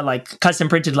does like custom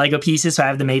printed Lego pieces, so I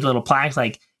have them made little plaques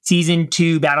like Season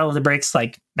 2 Battle of the Bricks,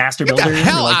 like Master Builder. Get the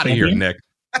hell out of here, Nick.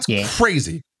 That's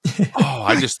crazy.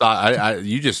 I just thought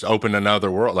you just opened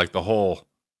another world, like the whole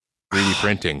 3D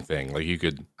printing thing. Like you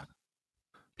could.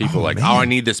 People I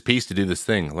need this piece to do this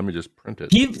thing. Let me just print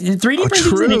it. 3D printing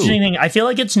is an interesting thing. I feel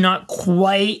like it's not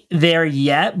quite there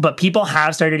yet, but people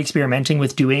have started experimenting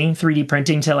with doing 3D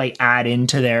printing to like add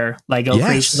into their Lego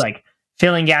creations, like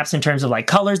filling gaps in terms of like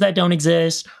colors that don't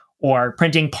exist or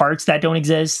printing parts that don't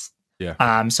exist.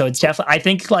 Yeah. So it's definitely, I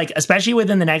think like, especially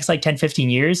within the next like 10, 15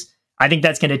 years, I think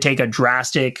that's going to take a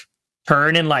drastic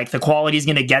turn and like the quality is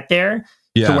going to get there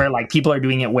to where like people are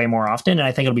doing it way more often. And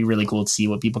I think it'll be really cool to see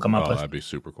what people come up with. That'd be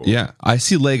super cool. Yeah. I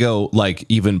see Lego like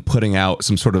even putting out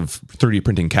some sort of 3D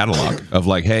printing catalog of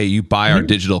like, hey, you buy our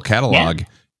digital catalog.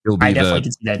 It'll be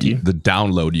the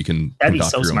download you can. That'd be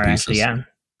so smart, actually. Yeah. That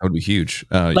would be huge.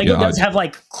 Lego does have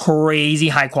like crazy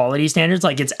high quality standards.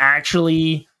 Like it's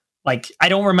actually like, I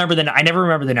never remember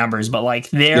the numbers, but like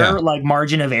their like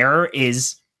margin of error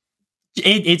is,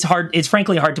 it's hard. It's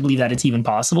frankly hard to believe that it's even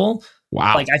possible.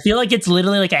 Wow. Like I feel like it's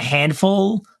literally like a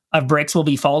handful of bricks will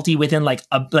be faulty within like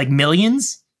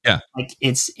millions. Yeah. Like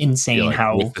it's insane like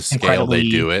how with the scale they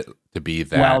do it to be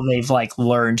that. Well, they've like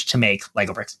learned to make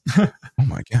Lego bricks. Oh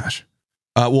my gosh.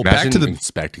 Well, imagine back to the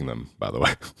inspecting them, by the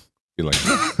way. Like,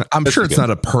 I'm sure it's not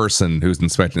a person who's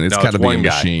inspecting. It's got to be a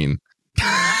machine.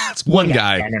 It's one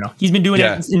guy. I don't know. He's been doing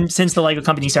it since the Lego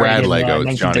company started. Brad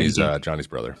Lego, Johnny's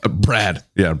brother. Brad.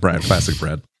 Yeah, Brad. Classic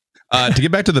Brad. To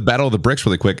get back to the Battle of the Bricks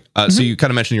really quick. So you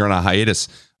kind of mentioned you're on a hiatus,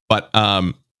 but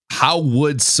how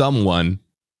would someone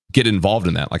get involved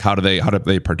in that? Like, how do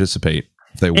they participate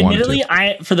if they wanted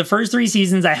to? For the first 3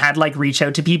 seasons, I had like reach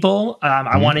out to people.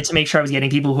 I wanted to make sure I was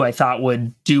getting people who I thought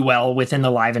would do well within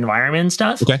the live environment and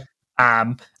stuff. Okay.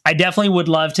 I definitely would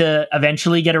love to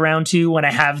eventually get around to when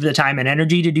I have the time and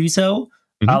energy to do so.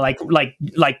 Like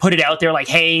put it out there. Like,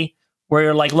 hey,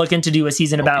 we're like looking to do a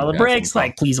season of Battle of the Bricks.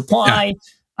 Like, please apply.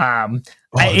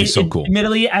 It's so cool.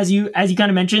 Admittedly, as you kind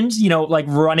of mentioned, you know, like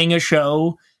running a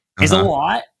show is a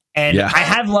lot, and I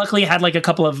have luckily had like a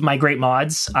couple of my great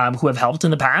mods who have helped in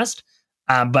the past.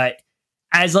 But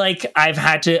as like I've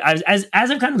had to, as I've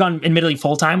kind of gone admittedly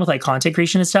full time with like content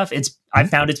creation and stuff,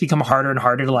 I've found it's become harder and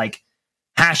harder to like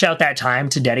hash out that time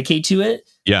to dedicate to it.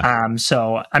 Yeah.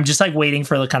 So I'm just like waiting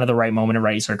for the kind of the right moment and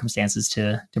right circumstances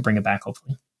to bring it back,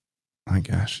 hopefully. My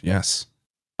gosh. Yes.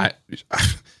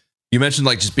 You mentioned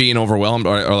like just being overwhelmed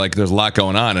or like there's a lot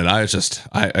going on, and I was just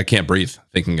I can't breathe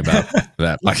thinking about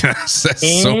that. Like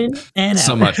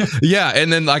so much. Yeah,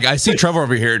 and then like I see Trevor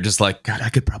over here, just like, God, I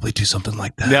could probably do something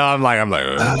like that. No, I'm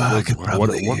like,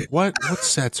 what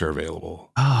sets are available?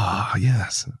 Ah,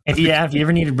 yes. If you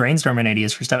ever needed brainstorming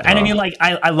ideas for stuff, and I mean, like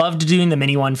I loved doing the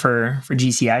mini one for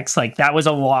GCX. Like that was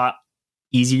a lot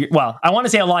easier. Well, I want to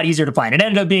say a lot easier to plan. It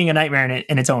ended up being a nightmare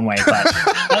in its own way, but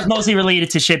that's mostly related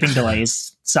to shipping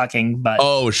delays sucking. But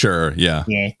sure, yeah.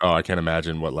 Oh, I can't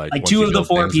imagine what like 2 of the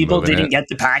 4 people didn't get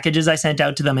the packages I sent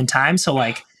out to them in time, so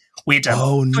like we had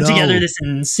to put together this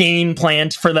insane plan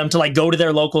for them to like go to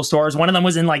their local stores. One of them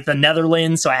was in like the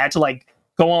Netherlands, so I had to like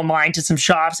go online to some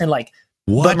shops and like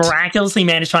but miraculously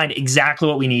managed to find exactly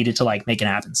what we needed to like make it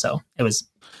happen. So it was.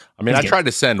 I mean, I tried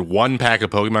to send 1 pack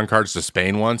of Pokemon cards to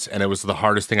Spain once, and it was the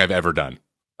hardest thing I've ever done.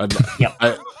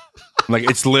 Like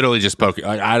it's literally just Pokemon.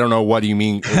 Like, I don't know. What do you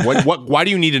mean? What? Why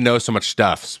do you need to know so much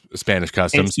stuff? Spanish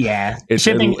customs. It's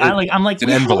shipping. I'm like,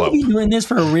 an envelope. We've been doing this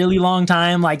for a really long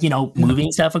time. Like, you know,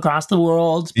 moving stuff across the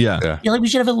world. Yeah. I feel like we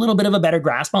should have a little bit of a better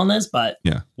grasp on this, but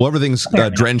well, everything's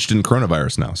drenched in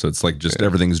coronavirus now, so it's like just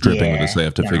everything's dripping with this. They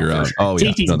have to figure out. Sure. Oh yeah,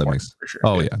 Safety's that makes. For sure.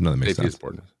 Oh yeah, no, that makes sense.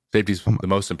 Important. Safety's the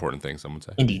most important thing. Some would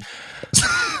say. Indeed.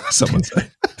 Some would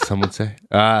say. Some would say.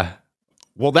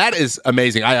 Well, that is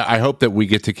amazing. I hope that we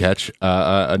get to catch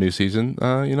a new season,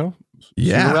 you know,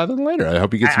 sooner rather than later. I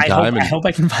hope you get some time. I hope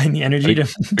I can find the energy to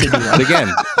do that. But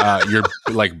again, you're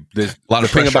like, a lot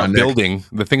of thing about building.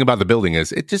 The thing about the building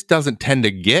is it just doesn't tend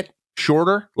to get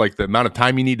shorter. Like the amount of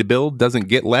time you need to build doesn't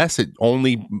get less. It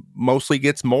only mostly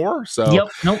gets more. So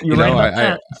you're right about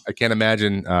that. I can't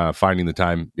imagine finding the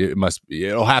time.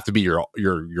 It'll have to be your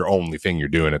only thing you're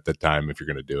doing at the time if you're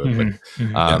going to do it.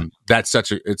 But that's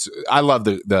such a. I love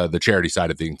the charity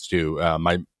side of things too.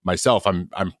 Myself, I'm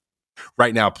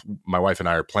right now. My wife and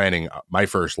I are planning my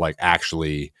first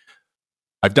actually.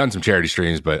 I've done some charity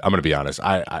streams, but I'm going to be honest.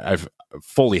 I've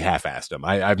fully half-assed them.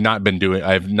 I've not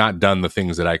done the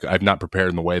things that I've not prepared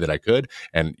in the way that I could.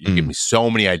 And you give me so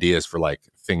many ideas for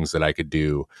things that I could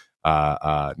do.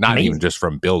 Not even just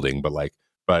from building,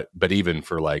 but even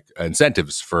for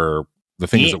incentives for the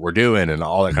things that we're doing and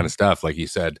all that kind of stuff. Like you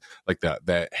said, like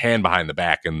the hand behind the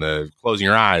back and the closing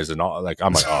your eyes and all. Like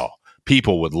I'm like, oh.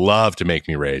 People would love to make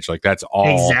me rage. Like that's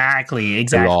all exactly.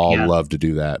 They all love to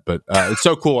do that, but it's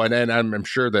so cool. And I'm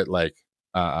sure that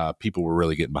people were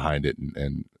really getting behind it,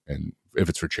 and if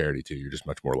it's for charity too, you're just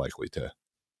much more likely to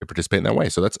participate in that way.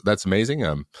 So that's amazing.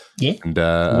 And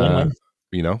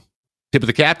you know, tip of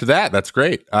the cap to that. That's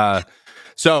great.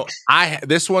 So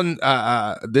this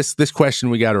question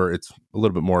we got, or it's a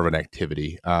little bit more of an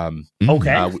activity.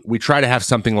 Okay. We try to have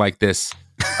something like this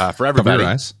for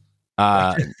everybody.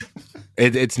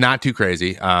 It's not too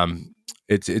crazy.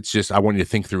 It's just I want you to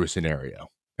think through a scenario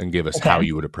and give us how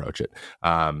you would approach it.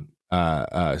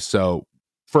 So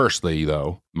firstly,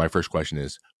 though, my first question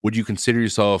is: would you consider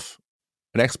yourself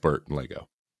an expert in Lego?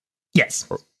 Yes.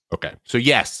 Okay. So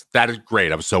yes, that is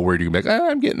great. I was so worried you'd be like,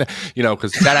 I'm getting that,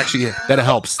 because that actually that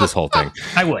helps this whole thing.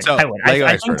 I would. So,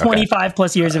 I think 25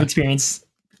 plus years of experience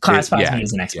classifies me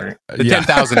as an expert. Yeah. The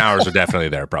 10,000 hours are definitely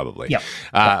there, probably. Yeah.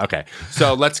 Okay.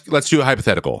 So let's do a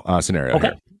hypothetical scenario.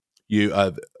 Okay.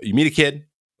 Here. You meet a kid.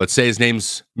 Let's say his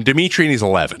name's Dimitri and he's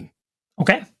 11.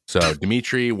 Okay. So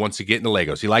Dimitri wants to get into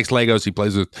Legos. He likes Legos.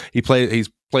 He's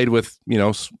played with,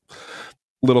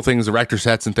 little things, erector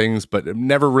sets and things, but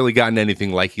never really gotten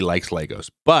anything like he likes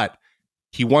Legos. But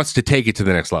he wants to take it to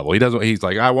the next level. He's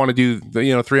like, I want to do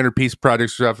the 300 piece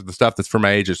projects stuff. The stuff that's for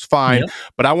my age is fine,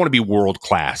 but I want to be world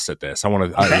class at this. I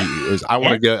want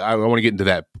to get into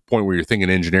that point where you're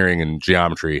thinking engineering and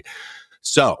geometry.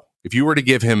 So if you were to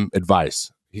give him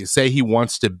advice, say he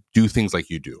wants to do things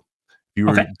like you do. If you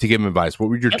were to give him advice, what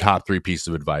would your top 3 pieces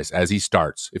of advice as he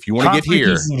starts? If you want to get here,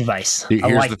 pieces of advice.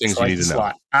 Here's the things you need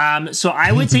to know. So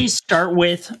I would say start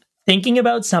with thinking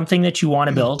about something that you want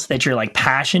to build that you're like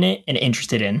passionate and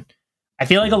interested in. I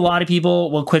feel like a lot of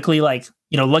people will quickly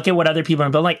look at what other people are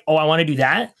building, like, oh, I want to do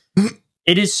that.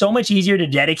 It is so much easier to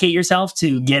dedicate yourself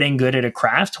to getting good at a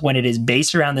craft when it is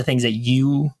based around the things that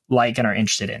you like and are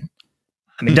interested in.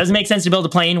 I mean, it doesn't make sense to build a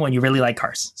plane when you really like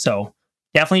cars. So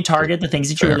definitely target the things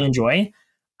that you really enjoy.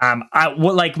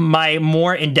 My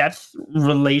more in-depth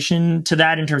relation to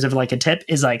that in terms of like a tip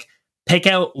is like pick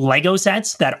out Lego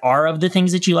sets that are of the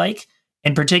things that you like.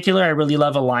 In particular, I really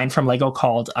love a line from Lego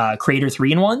called Creator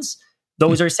 3-in-1s.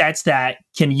 Those are sets that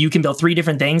you can build 3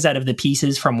 different things out of the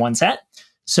pieces from one set.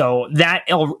 So that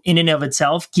in and of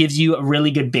itself gives you a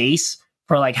really good base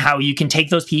for like how you can take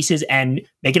those pieces and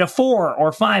make it a 4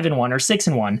 or 5-in-1 or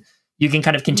 6-in-1. You can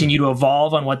kind of continue to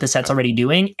evolve on what the set's already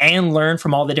doing and learn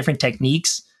from all the different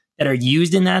techniques that are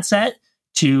used in that set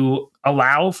to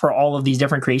allow for all of these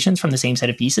different creations from the same set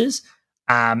of pieces.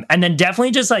 And then definitely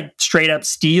just like straight up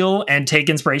steal and take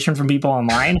inspiration from people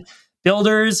online.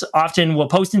 Builders often will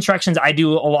post instructions. I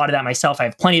do a lot of that myself. I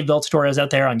have plenty of build tutorials out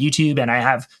there on YouTube, and I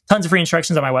have tons of free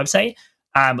instructions on my website.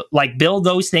 Like build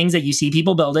those things that you see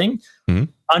people building.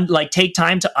 Take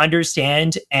time to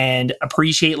understand and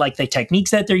appreciate like the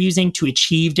techniques that they're using to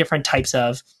achieve different types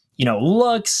of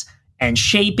looks and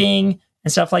shaping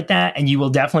and stuff like that, and you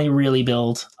will definitely really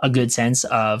build a good sense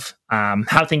of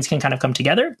how things can kind of come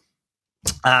together.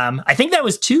 I think that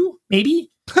was 2, maybe.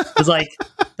 It was like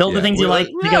build the things you like,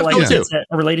 you got like things that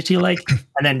are related to you like,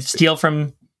 and then steal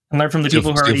from and learn from the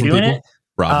people who are already doing it.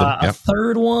 A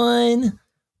third one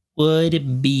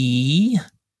would be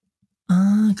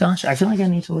gosh, I feel like I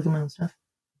need to look at my own stuff.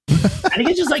 I think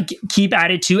it's just like keep at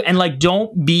it too, and like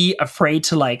don't be afraid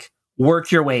to like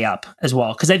work your way up as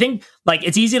well. Because I think like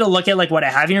it's easy to look at like what I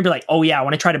have here and be like, oh yeah, I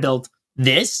want to try to build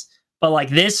this, but like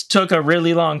this took a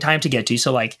really long time to get to.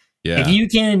 So like if you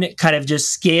can kind of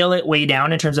just scale it way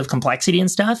down in terms of complexity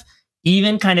and stuff,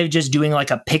 even kind of just doing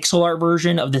like a pixel art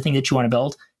version of the thing that you want to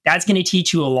build, that's going to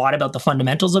teach you a lot about the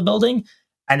fundamentals of building.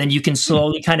 And then you can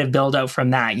slowly kind of build out from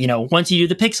that. Once you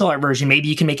do the pixel art version, maybe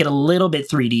you can make it a little bit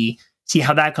 3D, see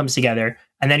how that comes together,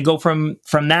 and then go from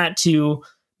that to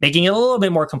making it a little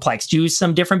bit more complex. Do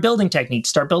some different building techniques,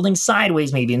 start building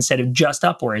sideways maybe instead of just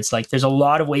upwards. Like there's a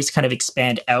lot of ways to kind of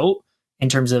expand out in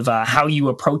terms of how you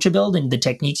approach a build and the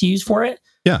techniques you use for it.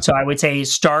 Yeah. So I would say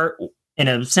start in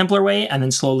a simpler way and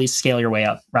then slowly scale your way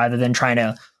up rather than trying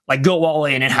to like go all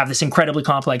in and have this incredibly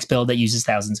complex build that uses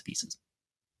thousands of pieces.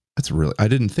 That's really, I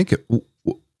didn't think it.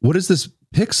 What is this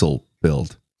pixel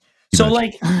build? So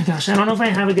like, oh my gosh, I don't know if I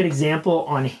have a good example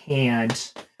on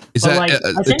hand. Is that like,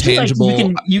 a tangible?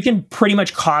 Like you can pretty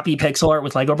much copy pixel art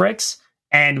with Lego bricks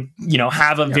and,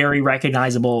 have a very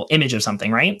recognizable image of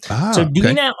something, right? So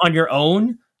doing that on your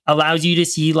own allows you to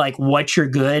see like what you're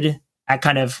good at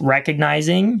kind of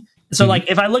recognizing. So like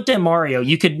if I looked at Mario,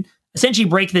 you could essentially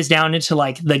break this down into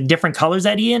like the different colors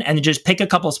that he in and just pick a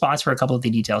couple of spots for a couple of the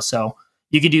details. So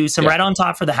you could do some red on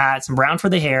top for the hat, some brown for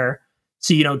the hair.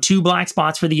 So, 2 black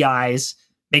spots for the eyes.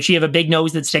 Make sure you have a big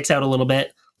nose that sticks out a little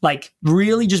bit. Like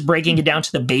really just breaking it down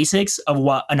to the basics of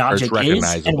what an object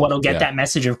is and what'll get that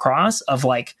message across of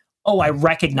like, oh, I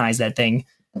recognize that thing.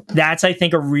 That's, I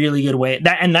think, a really good way.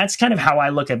 And that's kind of how I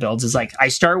look at builds is like, I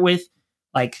start with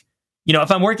like,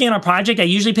 if I'm working on a project, I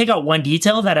usually pick out one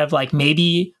detail that I've like,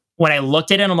 maybe when I looked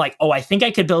at it, I'm like, oh, I think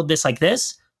I could build this like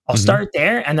this. I'll start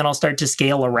there and then I'll start to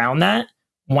scale around that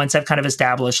once I've kind of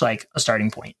established like a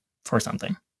starting point for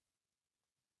something.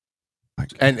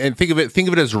 And think of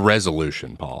it as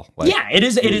resolution, Paul. Like, yeah, it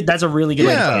is. That's a really good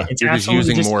way to put it. It's you're just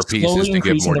using more pieces to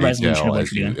get more detail.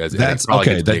 That's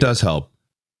okay. That does help.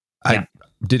 I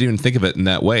didn't even think of it in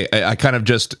that way. I kind of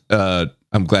just.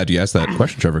 I'm glad you asked that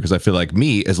question, Trevor, because I feel like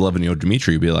me as 11-year-old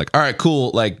Dimitri would be like, all right,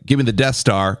 cool. Like, give me the Death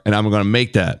Star, and I'm going to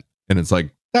make that. And it's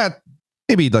like that.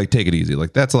 Maybe like take it easy.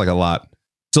 Like that's like a lot.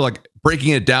 So like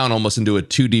breaking it down almost into a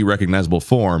 2D recognizable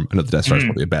form. I know the Death Star is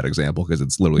probably a bad example because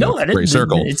it's literally a gray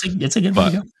circle. It's a good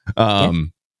one.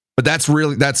 But that's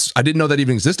I didn't know that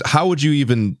even existed. How would you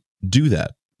even do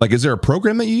that? Like, is there a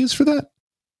program that you use for that?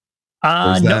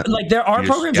 No, like there are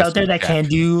programs out there that can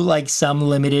do like some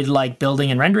limited like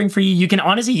building and rendering for you. You can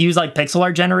honestly use like pixel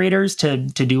art generators to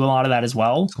do a lot of that as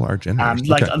well. Pixel art generators.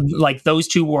 Like those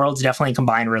two worlds definitely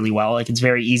combine really well. Like it's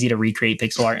very easy to recreate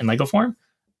pixel art in Lego form.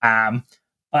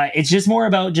 But it's just more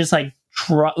about just like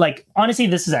honestly,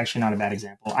 this is actually not a bad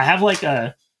example. I have like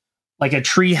a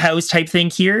tree house type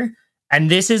thing here. And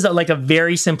this is like a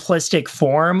very simplistic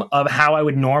form of how I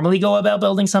would normally go about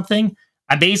building something.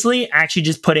 I'm basically actually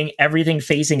just putting everything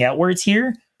facing outwards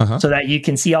here so that you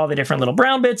can see all the different little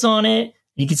brown bits on it.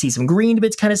 You can see some green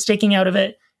bits kind of sticking out of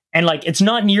it. And like, it's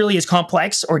not nearly as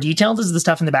complex or detailed as the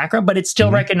stuff in the background, but it's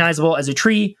still recognizable as a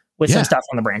tree with some stuff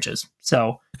on the branches.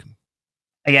 So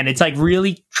again, it's like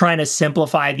really trying to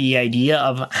simplify the idea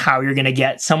of how you're going to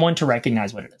get someone to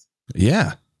recognize what it is.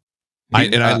 Yeah.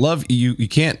 I love you. You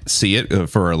can't see it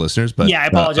for our listeners, but I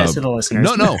apologize to the listeners.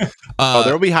 No.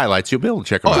 There will be highlights. You'll be able to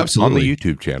check them out on the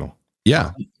YouTube channel.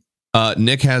 Yeah.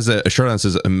 Nick has a shirt on that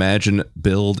says "Imagine,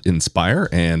 Build, Inspire,"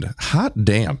 and hot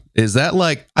damn, is that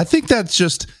like? I think that's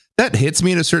just that hits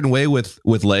me in a certain way with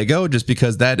Lego, just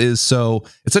because that is so.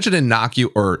 It's such an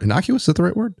innocuous. Is that the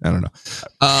right word? I don't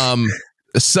know.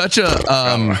 Such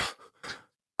a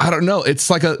I don't know.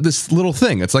 It's like this little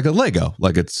thing. It's like a Lego.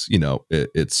 Like it's,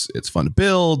 it's fun to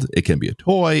build. It can be a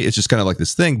toy. It's just kind of like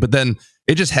this thing. But then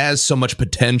it just has so much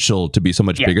potential to be so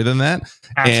much bigger than that.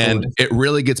 Absolutely. And it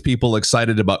really gets people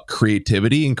excited about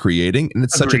creativity and creating. And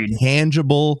it's such a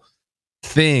tangible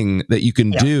thing that you can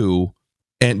do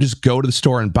and just go to the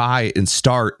store and buy it and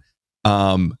start.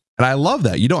 And I love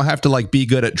that. You don't have to like be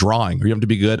good at drawing, or you have to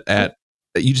be good at.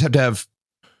 You just have to have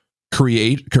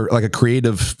like a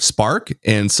creative spark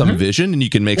and some vision, and you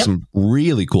can make some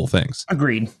really cool things.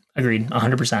 Agreed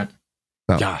 100%.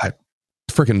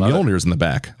 Freaking Mjolnir's in the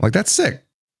back, like that's sick.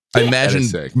 I imagine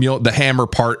the hammer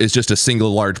part is just a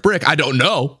single large brick. I don't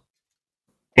know,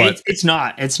 but it's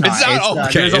not there's a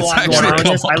lot going on with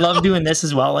this. I love doing this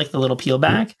as well, like the little peel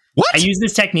back. I use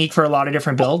this technique for a lot of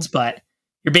different builds, but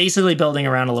you're basically building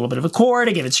around a little bit of a core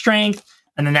to give it strength,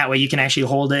 and then that way you can actually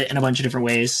hold it in a bunch of different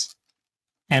ways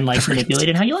and like manipulate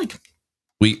it how you like.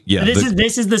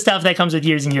 This is the stuff that comes with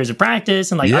years and years of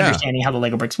practice and like understanding how the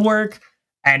Lego bricks work.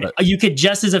 And you could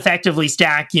just as effectively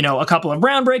stack, a couple of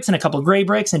brown bricks and a couple of gray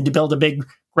bricks and to build a big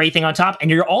gray thing on top.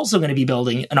 And you're also going to be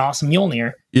building an awesome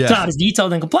Mjolnir. Yeah. It's not as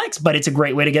detailed and complex, but it's a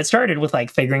great way to get started with like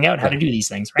figuring out how to do these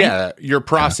things, right? Yeah, your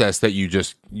process that you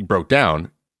broke down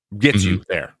gets you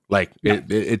there. Like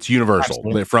it's universal.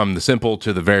 Absolutely. From the simple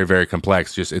to the very, very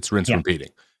complex. Just it's rinse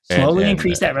repeating. Slowly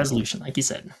increase that resolution, like you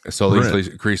said. Slowly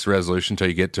increase the resolution until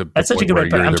you get to. That's such a good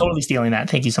way. I'm totally stealing that.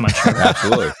 Thank you so much.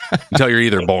 Absolutely. Until you're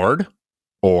either bored,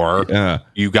 or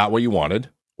you got what you wanted,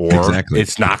 or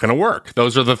it's not going to work.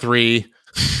 Those are the three.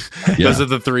 Those are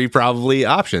the three probably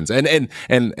options. And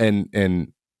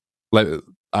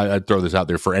I throw this out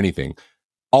there for anything.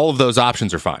 All of those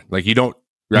options are fine. Like you don't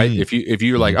if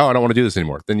you're like, oh, I don't want to do this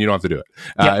anymore, then you don't have to do it.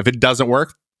 If it doesn't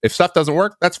work, if stuff doesn't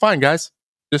work, that's fine, guys.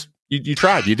 Just you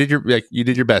tried, you did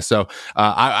your best. So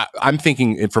I'm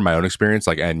thinking from my own experience,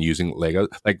 like, and using Lego,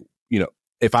 like,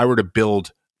 if I were to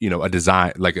build, a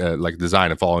design, like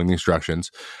design and following the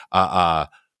instructions,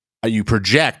 you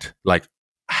project like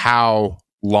how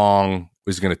long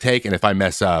is going to take, and if I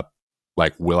mess up,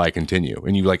 like, will I continue?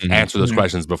 And you like answer those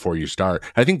questions before you start.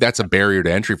 I think that's a barrier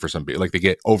to entry for some people. Like they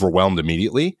get overwhelmed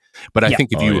immediately. But I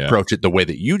think if you approach it the way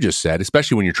that you just said,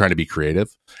 especially when you're trying to be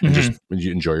creative and just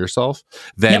enjoy yourself,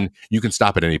 then you can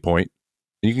stop at any point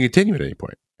and you can continue at any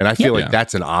point. And I feel like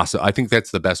that's I think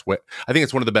that's the best way. I think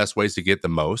it's one of the best ways to get the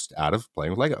most out of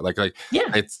playing with Lego.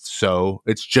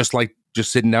 It's just like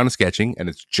just sitting down and sketching, and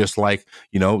it's just like,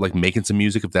 like making some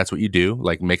music if that's what you do,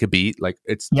 like make a beat. Like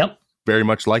it's very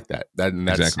much like that.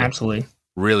 That's absolutely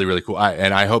really, really cool.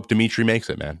 I hope Dimitri makes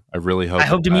it, man. I really hope. I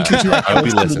hope Dimitri too. I hope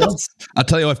he listens. I'll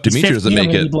tell you, if Dimitri doesn't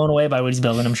make it, blown away by what he's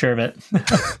building. I'm sure of it.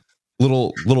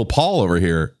 little Paul over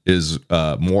here is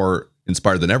more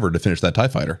inspired than ever to finish that TIE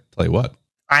fighter. Tell you what.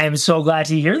 I am so glad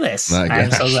to hear this. I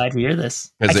am so glad to hear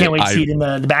this. I can't wait to see it in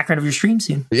the background of your stream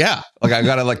soon. Yeah. Like I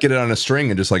gotta get it on a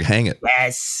string and just hang it.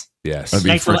 Yes.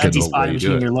 Nice little empty spot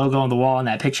between your logo on the wall and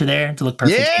that picture there to look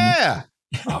perfect. Yeah.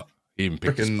 Even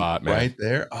pick a spot, man. Right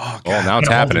there. Oh, God. Now it's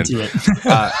happening.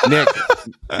 Nick,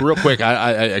 real quick,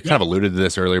 I kind of alluded to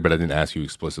this earlier, but I didn't ask you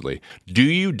explicitly. Do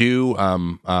you do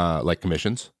like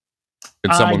commissions?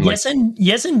 Yes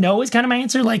and no is kind of my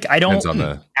answer. Like I don't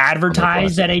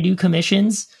advertise that I do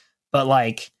commissions, but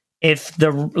like if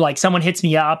someone hits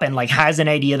me up and like has an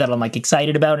idea that I'm like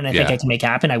excited about and I think I can make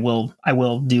happen, I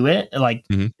will do it. Like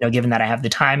given that I have the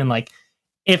time and like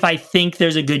if I think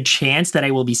there's a good chance that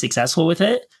I will be successful with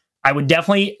it, I would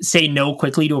definitely say no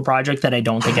quickly to a project that I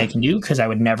don't think I can do because I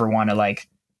would never want to like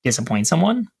disappoint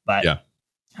someone. But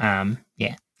I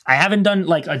haven't done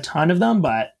like a ton of them,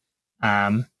 but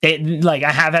I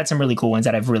have had some really cool ones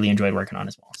that I've really enjoyed working on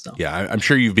as well. So I'm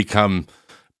sure you've become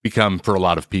for a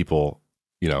lot of people,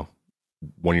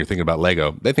 when you're thinking about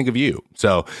Lego, they think of you.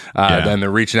 So then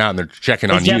they're reaching out and they're checking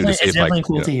on you to see if like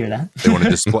cool to hear that. they want to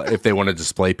display if they want to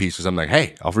display piece or something like,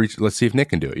 hey, let's see if Nick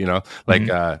can do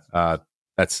it.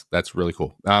 That's really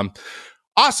cool.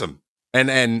 Awesome.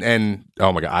 And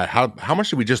oh my God, how much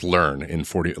did we just learn in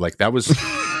 40? Like that was.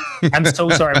 I'm so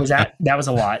sorry. That was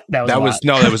a lot. That was awesome.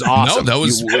 No, that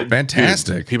was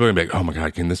fantastic. Dude, people are gonna be like, oh my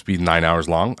God, can this be 9 hours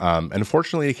long? And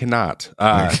unfortunately it cannot.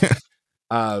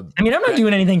 I mean, I'm not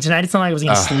doing anything tonight. It's not like I was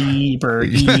going to sleep or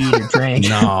eat or drink.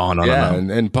 No.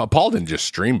 And Paul didn't just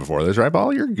stream before this, right,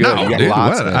 Paul? You're good. No, dude,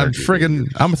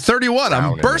 I'm 31.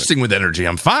 I'm bursting with energy.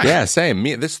 I'm fine. Yeah, same.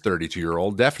 This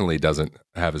 32-year-old definitely doesn't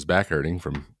have his back hurting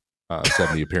from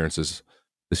 70 appearances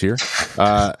this year.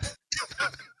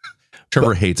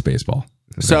 Trevor hates baseball.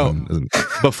 So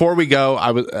before we go,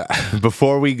 I would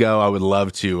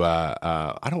love to.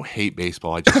 I don't hate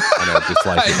baseball. I just kind of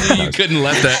dislike it. You couldn't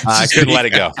let that. I couldn't let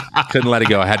it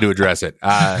go. I had to address it.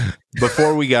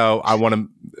 Before we go, I want to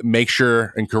make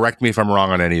sure and correct me if I'm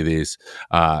wrong on any of these,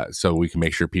 so we can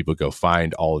make sure people go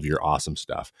find all of your awesome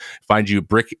stuff. Find you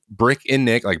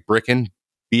BrickinNick, like Brickin,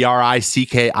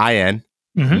 BrickinNick,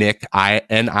 Nick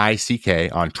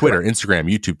INICK on Twitter, Instagram,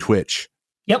 YouTube, Twitch.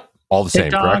 Yep, all the same,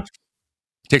 correct?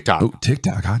 TikTok. Oh,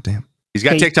 TikTok. God damn. He's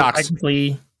got TikToks.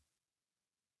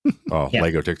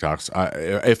 Lego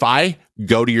TikToks. If I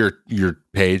go to your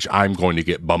page, I'm going to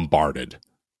get bombarded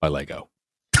by Lego.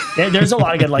 There's a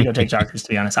lot of good Lego TikTokers, to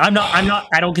be honest.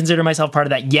 I don't consider myself part of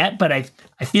that yet, but I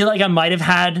feel like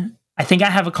I think I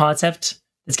have a concept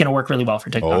that's going to work really well for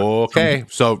TikTok. Okay.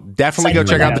 So definitely go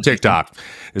check out the TikTok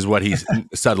is what he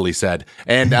subtly said.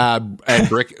 And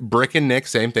BrickinNick,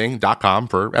 same thing, .com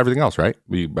for everything else, right?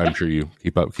 I'm sure you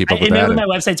keep up with that. My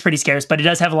website's pretty scarce, but it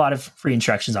does have a lot of free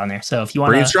instructions on there. So if you want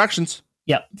free instructions.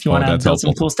 Yep. If you want to build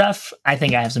some cool stuff, I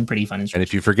think I have some pretty fun instructions. And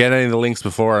if you forget any of the links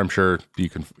before, I'm sure you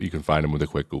can find them with a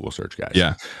quick Google search, guys.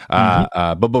 Yeah.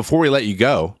 But before we let you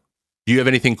go, do you have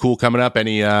anything cool coming up?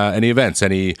 Any events,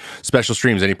 any special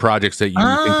streams, any projects that you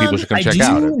think people should come check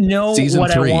out? I do know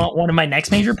what 3. I want one of my next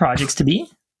major projects to be.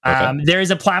 Okay. There is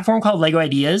a platform called Lego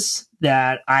Ideas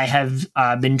that I have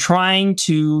been trying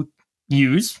to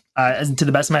use to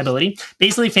the best of my ability.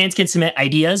 Basically, fans can submit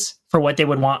ideas for what they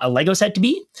would want a Lego set to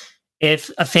be.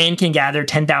 If a fan can gather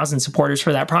 10,000 supporters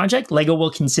for that project, Lego will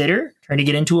consider turning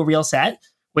it into a real set,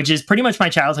 which is pretty much my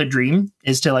childhood dream,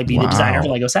 is to like be the designer of a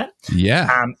Lego set.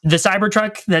 Yeah. The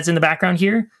Cybertruck that's in the background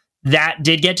here, that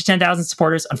did get to 10,000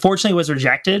 supporters. Unfortunately, was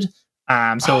rejected.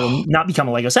 So it will not become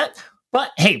a Lego set. But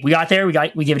hey, we got there. We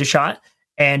gave it a shot.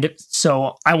 And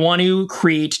so I want to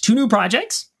create 2 new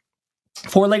projects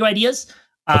for Lego Ideas.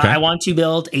 I want to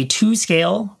build a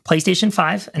 2-scale PlayStation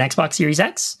 5 and Xbox Series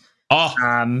X.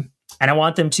 And I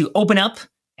want them to open up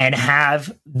and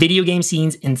have video game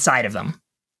scenes inside of them.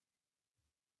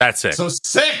 That's it. So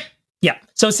sick. Yeah.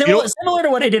 So similar to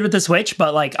what I did with the Switch,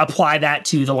 but like apply that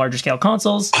to the larger scale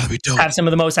consoles. Have some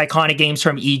of the most iconic games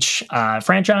from each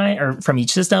franchise or from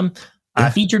each system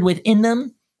featured within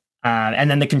them.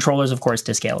 And then the controllers, of course,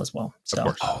 to scale as well.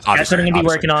 So that's what I'm going to be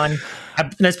working on.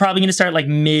 That's probably going to start like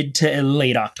mid to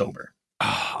late October.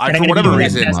 For whatever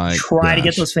reason, try to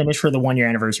get those finished for the 1-year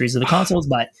anniversaries of the consoles,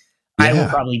 but I will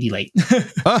probably be late.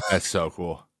 That's so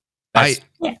cool.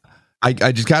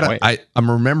 I just gotta. I'm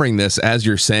remembering this as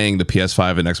you're saying the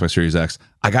PS5 and Xbox Series X.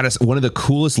 I got one of the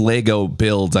coolest Lego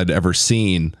builds I'd ever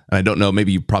seen, and I don't know,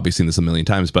 maybe you've probably seen this a million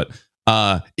times, but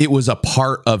it was a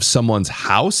part of someone's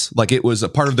house, like it was a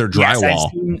part of their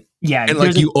drywall. Yes, and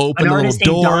like you open a little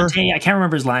door. Dante, I can't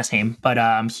remember his last name,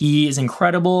 but he is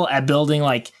incredible at building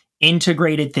like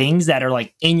integrated things that are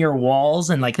like in your walls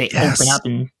and like they open up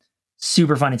in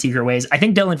super fun and secret ways. I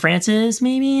think Dylan Francis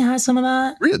maybe has some of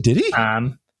that. Really? Did he?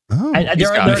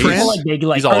 There are people like big,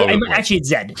 like, actually it's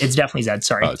Zed. It's definitely Zed.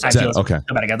 Sorry. Oh, Zed. Okay.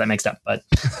 I got that mixed up, but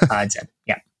it's Zed.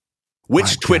 Yeah.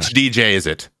 Which Twitch DJ is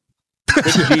it? Which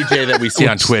DJ that we see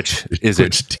on Twitch is it?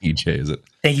 Which DJ is it?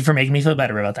 Thank you for making me feel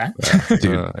better about that.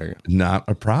 Dude, not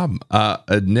a problem.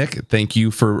 Nick, thank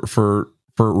you for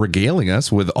regaling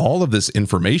us with all of this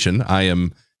information. I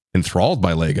am enthralled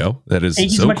by Lego. That is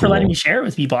thank you so much for letting me share it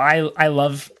with people.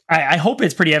 I hope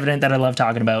it's pretty evident that I love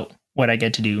talking about what I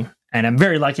get to do, and I'm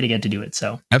very lucky to get to do it.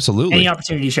 So absolutely, any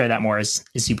opportunity to share that more is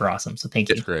super awesome. So thank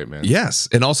you. It's great, man. Yes,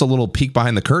 and also a little peek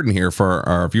behind the curtain here for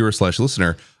our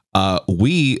viewer/listener.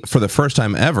 We, for the first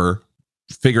time ever,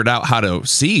 figured out how to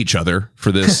see each other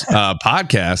for this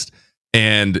podcast.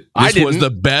 And this was the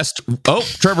best. Oh,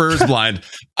 Trevor is blind.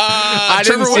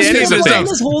 Trevor was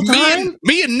this whole time.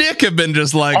 Me and Nick have been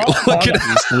just like,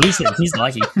 he's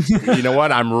lucky. You know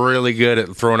what? I'm really good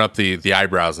at throwing up the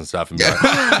eyebrows and stuff. And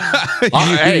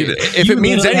hey, if it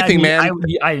means anything, man.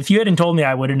 If you hadn't told me,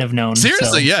 I wouldn't have known.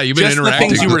 Seriously, yeah, you've been just interacting.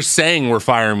 The things you were saying were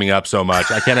firing me up so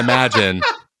much. I can't imagine.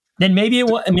 Then maybe it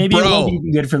won't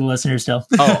be good for the listeners still.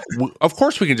 Oh, of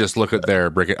course we can just look at their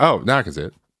Brick. Oh, now I can see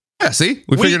it. Yeah, see,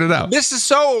 we figured it out. This is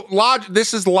so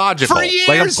This is logical. For years,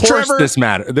 like, of course, Trevor. this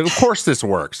matters. Of course, this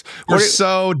works. We're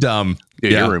so dumb.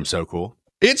 Dude, your room's so cool.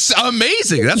 It's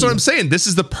amazing. That's what I'm saying. This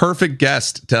is the perfect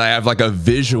guest to have like a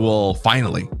visual.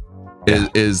 Finally,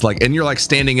 is like, and you're like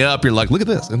standing up. You're like, look at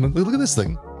this, and look at this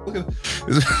thing. Look at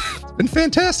it's been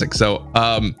fantastic. So,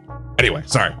 anyway,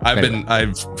 sorry.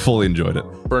 I've fully enjoyed it.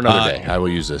 For another day, I will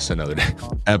use this another day.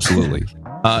 Absolutely.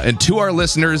 And to our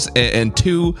listeners and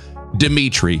to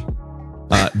Dimitri,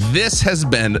 this has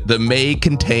been the May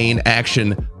Contain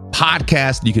Action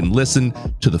podcast. You can listen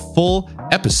to the full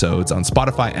episodes on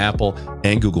Spotify, Apple,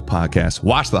 and Google Podcasts.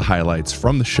 Watch the highlights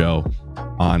from the show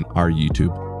on our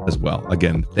YouTube as well.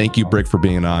 Again, thank you, Brick, for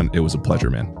being on. It was a pleasure,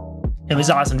 man. It was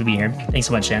awesome to be here. Thanks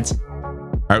so much, Chance. All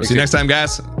right, we'll see you next time,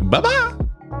 guys. Bye-bye.